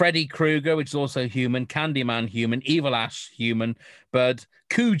 Freddy Krueger, which is also human. Candyman, human. Evil Ash, human. Bud.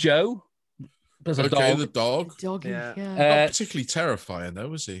 Cujo. There's a dog. The dog. Doggy, Not particularly terrifying though,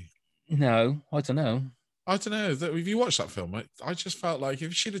 was he? No, I don't know. I don't know. If you watch that film, I just felt like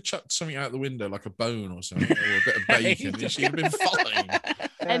if she'd have chucked something out the window, like a bone or something, or a bit of bacon, she'd have been fine.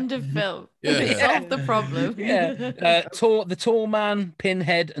 End of film. Yeah. Solve the problem. Yeah. The Tall Man,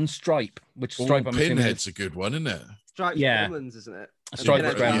 Pinhead, and Stripe. Which Stripe? Pinhead's a good one, isn't it? Stripe's Gremlins, isn't it? Stripe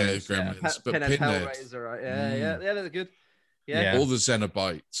Gremlins. But Pinhead, Pinhead. Hellraiser, right? Yeah, they're good. Yeah. All the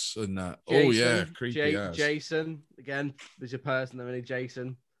Xenobites and that. Jason, creepy ass. Jason again. There's your person, really,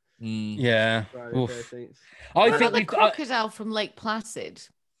 Jason. Yeah. I think the crocodile from Lake Placid.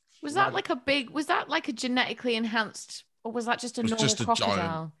 Was that like a genetically enhanced Or was that just a It was normal just a crocodile?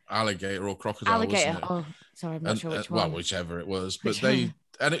 giant alligator or crocodile. Alligator. Wasn't it? Oh, sorry, I'm not sure which one. Well, whichever it was, but Whichever.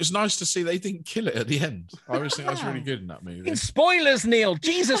 and it was nice to see they didn't kill it at the end. I always think that's really good in that movie. It's spoilers, Neil.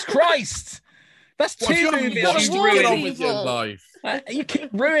 Jesus Christ. That's Well, if two you haven't movies watched you've it, get on ruined. with your life. You keep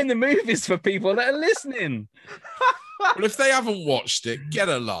ruining the movies for people that are listening. Well, if they haven't watched it, get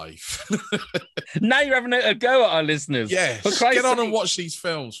a life. Now you're having a go at our listeners. Yes, For Christ's get on sake. and watch these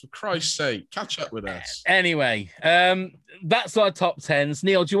films. For Christ's sake, catch up with us. Anyway, that's our top 10s.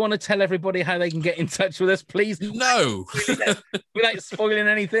 Neil, do you want to tell everybody how they can get in touch with us, please? No. Without spoiling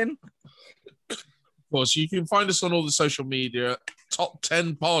anything. Of course, you can find us on all the social media. Top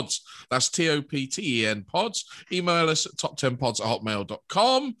 10 Pods. That's TOPTEN Pods. Email us at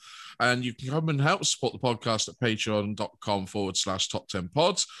top10pods@hotmail.com. And you can come and help support the podcast at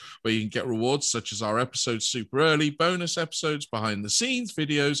patreon.com/top10pods, where you can get rewards such as our episodes super early, bonus episodes, behind the scenes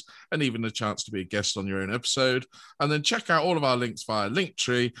videos, and even a chance to be a guest on your own episode. And then check out all of our links via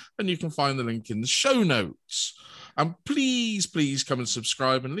Linktree, and you can find the link in the show notes. And please come and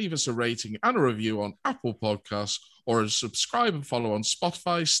subscribe and leave us a rating and a review on Apple Podcasts, or subscribe and follow on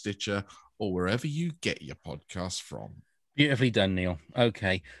Spotify, Stitcher, or wherever you get your podcasts from. Beautifully done, Neil.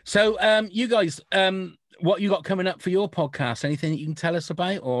 Okay. So you guys, what you got coming up for your podcast? Anything that you can tell us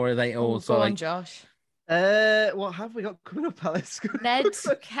about, or are they all Go on, Josh. What have we got coming up, Alice? Ned.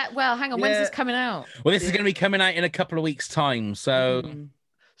 Well, hang on. When's this coming out? Well, this is going to be coming out in a couple of weeks' time. So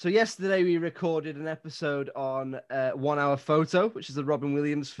So yesterday we recorded an episode on 1 Hour Photo, which is a Robin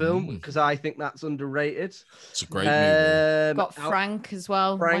Williams film, because I think that's underrated. It's a great movie. Got Frank as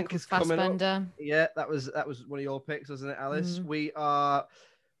well. Frank Michael is coming up. Fassbender. Yeah, that was one of your picks, wasn't it, Alice? We got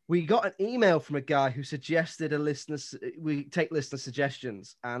an email from a guy who suggested we take listener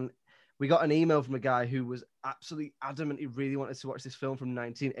suggestions, and we got an email from a guy who was absolutely adamant he really wanted to watch this film from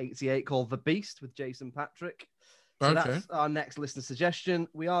 1988 called The Beast with Jason Patrick. So that's our next listener suggestion.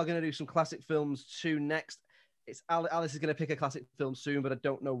 We are going to do some classic films too next. Alice is going to pick a classic film soon, but I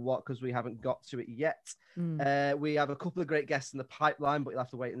don't know what because we haven't got to it yet. We have a couple of great guests in the pipeline, but you'll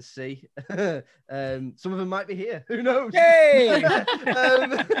have to wait and see. Some of them might be here. Who knows? Yay!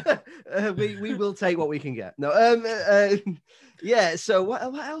 We will take what we can get. No, yeah. So what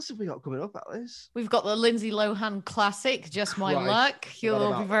else have we got coming up, Alice? We've got the Lindsay Lohan classic, Just My Christ. Luck. You'll Forgot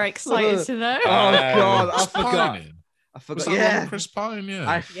be about very that. excited to know. Oh God, I Chris forgot. Pine. I Was forgot. that Yeah, one Chris Pine? Yeah.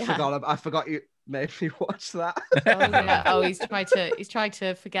 I forgot you made me watch that. He's tried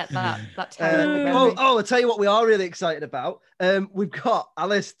to forget that terrible memory. I'll tell you what we are really excited about. We've got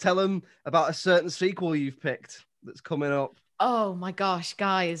Alice. Tell them about a certain sequel you've picked that's coming up. Oh my gosh,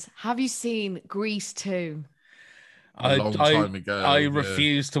 guys, have you seen Grease 2? A long time ago. I yeah.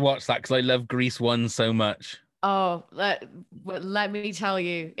 refuse to watch that because I love Grease 1 so much. Oh, let me tell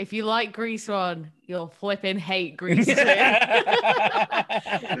you, if you like Grease 1, you'll flipping hate Grease 2.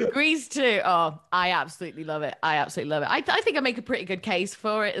 Grease 2, I absolutely love it. I think I make a pretty good case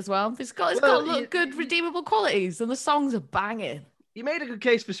for it as well. It's got good redeemable qualities, and the songs are banging. You made a good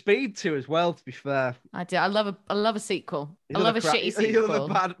case for Speed 2 as well, to be fair. I do. I love a sequel. I love a shitty sequel. You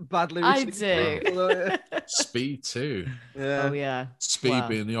love a bad Louis I sequel, don't you? Speed 2. Yeah. Oh yeah. Speed Wow.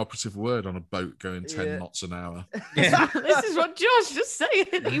 being the operative word on a boat going 10 knots an hour. This is what Josh just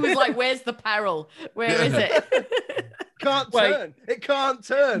said. He was like, "Where's the peril? Where is it?" Can't Wait. turn. It can't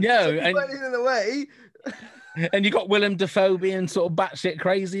turn. No, So you and- went in the way. And you got Willem Dafoe being sort of batshit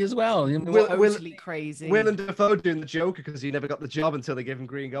crazy as well. Totally crazy. Willem Dafoe doing the Joker because he never got the job until they gave him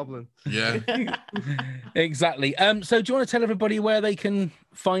Green Goblin. Yeah. Exactly. So do you want to tell everybody where they can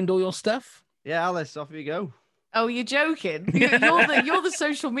find all your stuff? Yeah, Alice, off you go. Oh, you're joking? You're the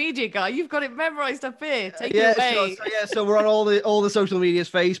social media guy. You've got it memorized up here. Take Yeah, it away. so we're on all the social medias: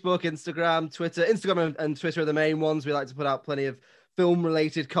 Facebook, Instagram, Twitter. Instagram and Twitter are the main ones. We like to put out plenty of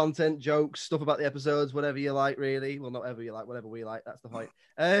film-related content, jokes, stuff about the episodes, whatever you like, really. Well, not whatever you like, whatever we like. That's the point.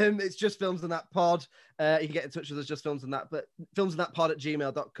 It's Just Films and That Pod. You can get in touch with us, Just Films and That, but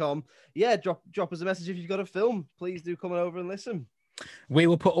filmsandthatpod@gmail.com. Yeah, drop us a message if you've got a film. Please do come on over and listen. We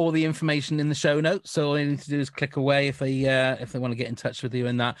will put all the information in the show notes. So all you need to do is click away if they want to get in touch with you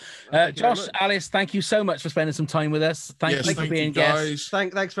and that. Thank you very Josh, much. Alice, thank you so much for spending some time with us. Thank you for being guests.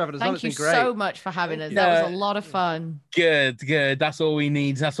 Thanks for having us on. Thank It's you been great. so much for having us. That was a lot of fun. Good. That's all we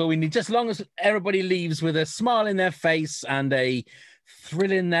need. Just as long as everybody leaves with a smile in their face and a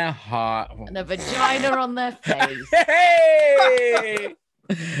thrill in their heart. And a vagina on their face. Hey!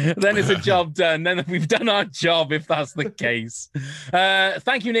 Then it's a job done. Then we've done our job if that's the case.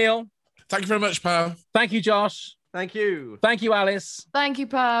 Thank you, Neil. Thank you very much, pal. Thank you, Josh. Thank you. Thank you, Alice. Thank you,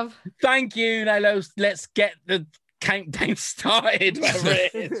 Pav. Thank you. Now let's get the countdown started. Whatever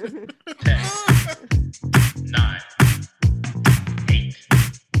it is. 10, 9,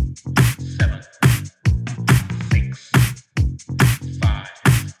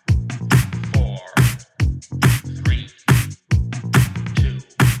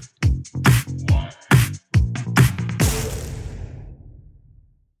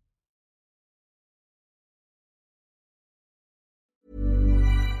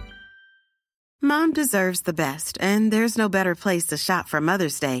 Mom deserves the best, and there's no better place to shop for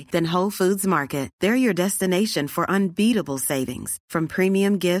Mother's Day than Whole Foods Market. They're your destination for unbeatable savings, from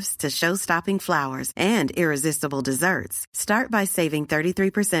premium gifts to show-stopping flowers and irresistible desserts. Start by saving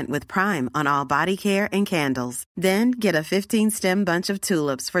 33% with Prime on all body care and candles. Then get a 15-stem bunch of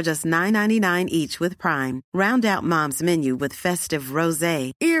tulips for just $9.99 each with Prime. Round out Mom's menu with festive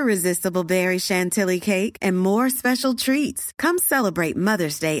rosé, irresistible berry chantilly cake, and more special treats. Come celebrate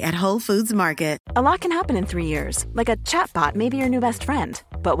Mother's Day at Whole Foods Market. A lot can happen in 3 years, like a chatbot may be your new best friend.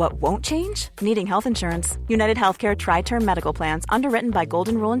 But what won't change? Needing health insurance. United Healthcare Tri-Term Medical Plans, underwritten by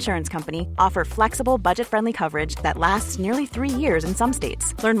Golden Rule Insurance Company, offer flexible, budget-friendly coverage that lasts nearly 3 years in some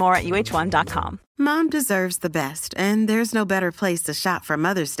states. Learn more at uh1.com. Mom deserves the best, and there's no better place to shop for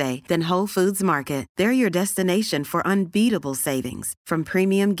Mother's Day than Whole Foods Market. They're your destination for unbeatable savings, from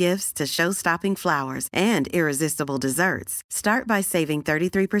premium gifts to show-stopping flowers and irresistible desserts. Start by saving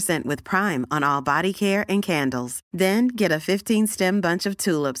 33% with Prime on all body care and candles. Then get a 15-stem bunch of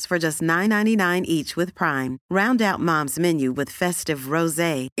tulips for just $9.99 each with Prime. Round out Mom's menu with festive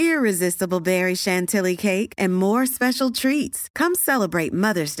rosé, irresistible berry chantilly cake, and more special treats. Come celebrate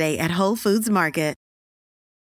Mother's Day at Whole Foods Market.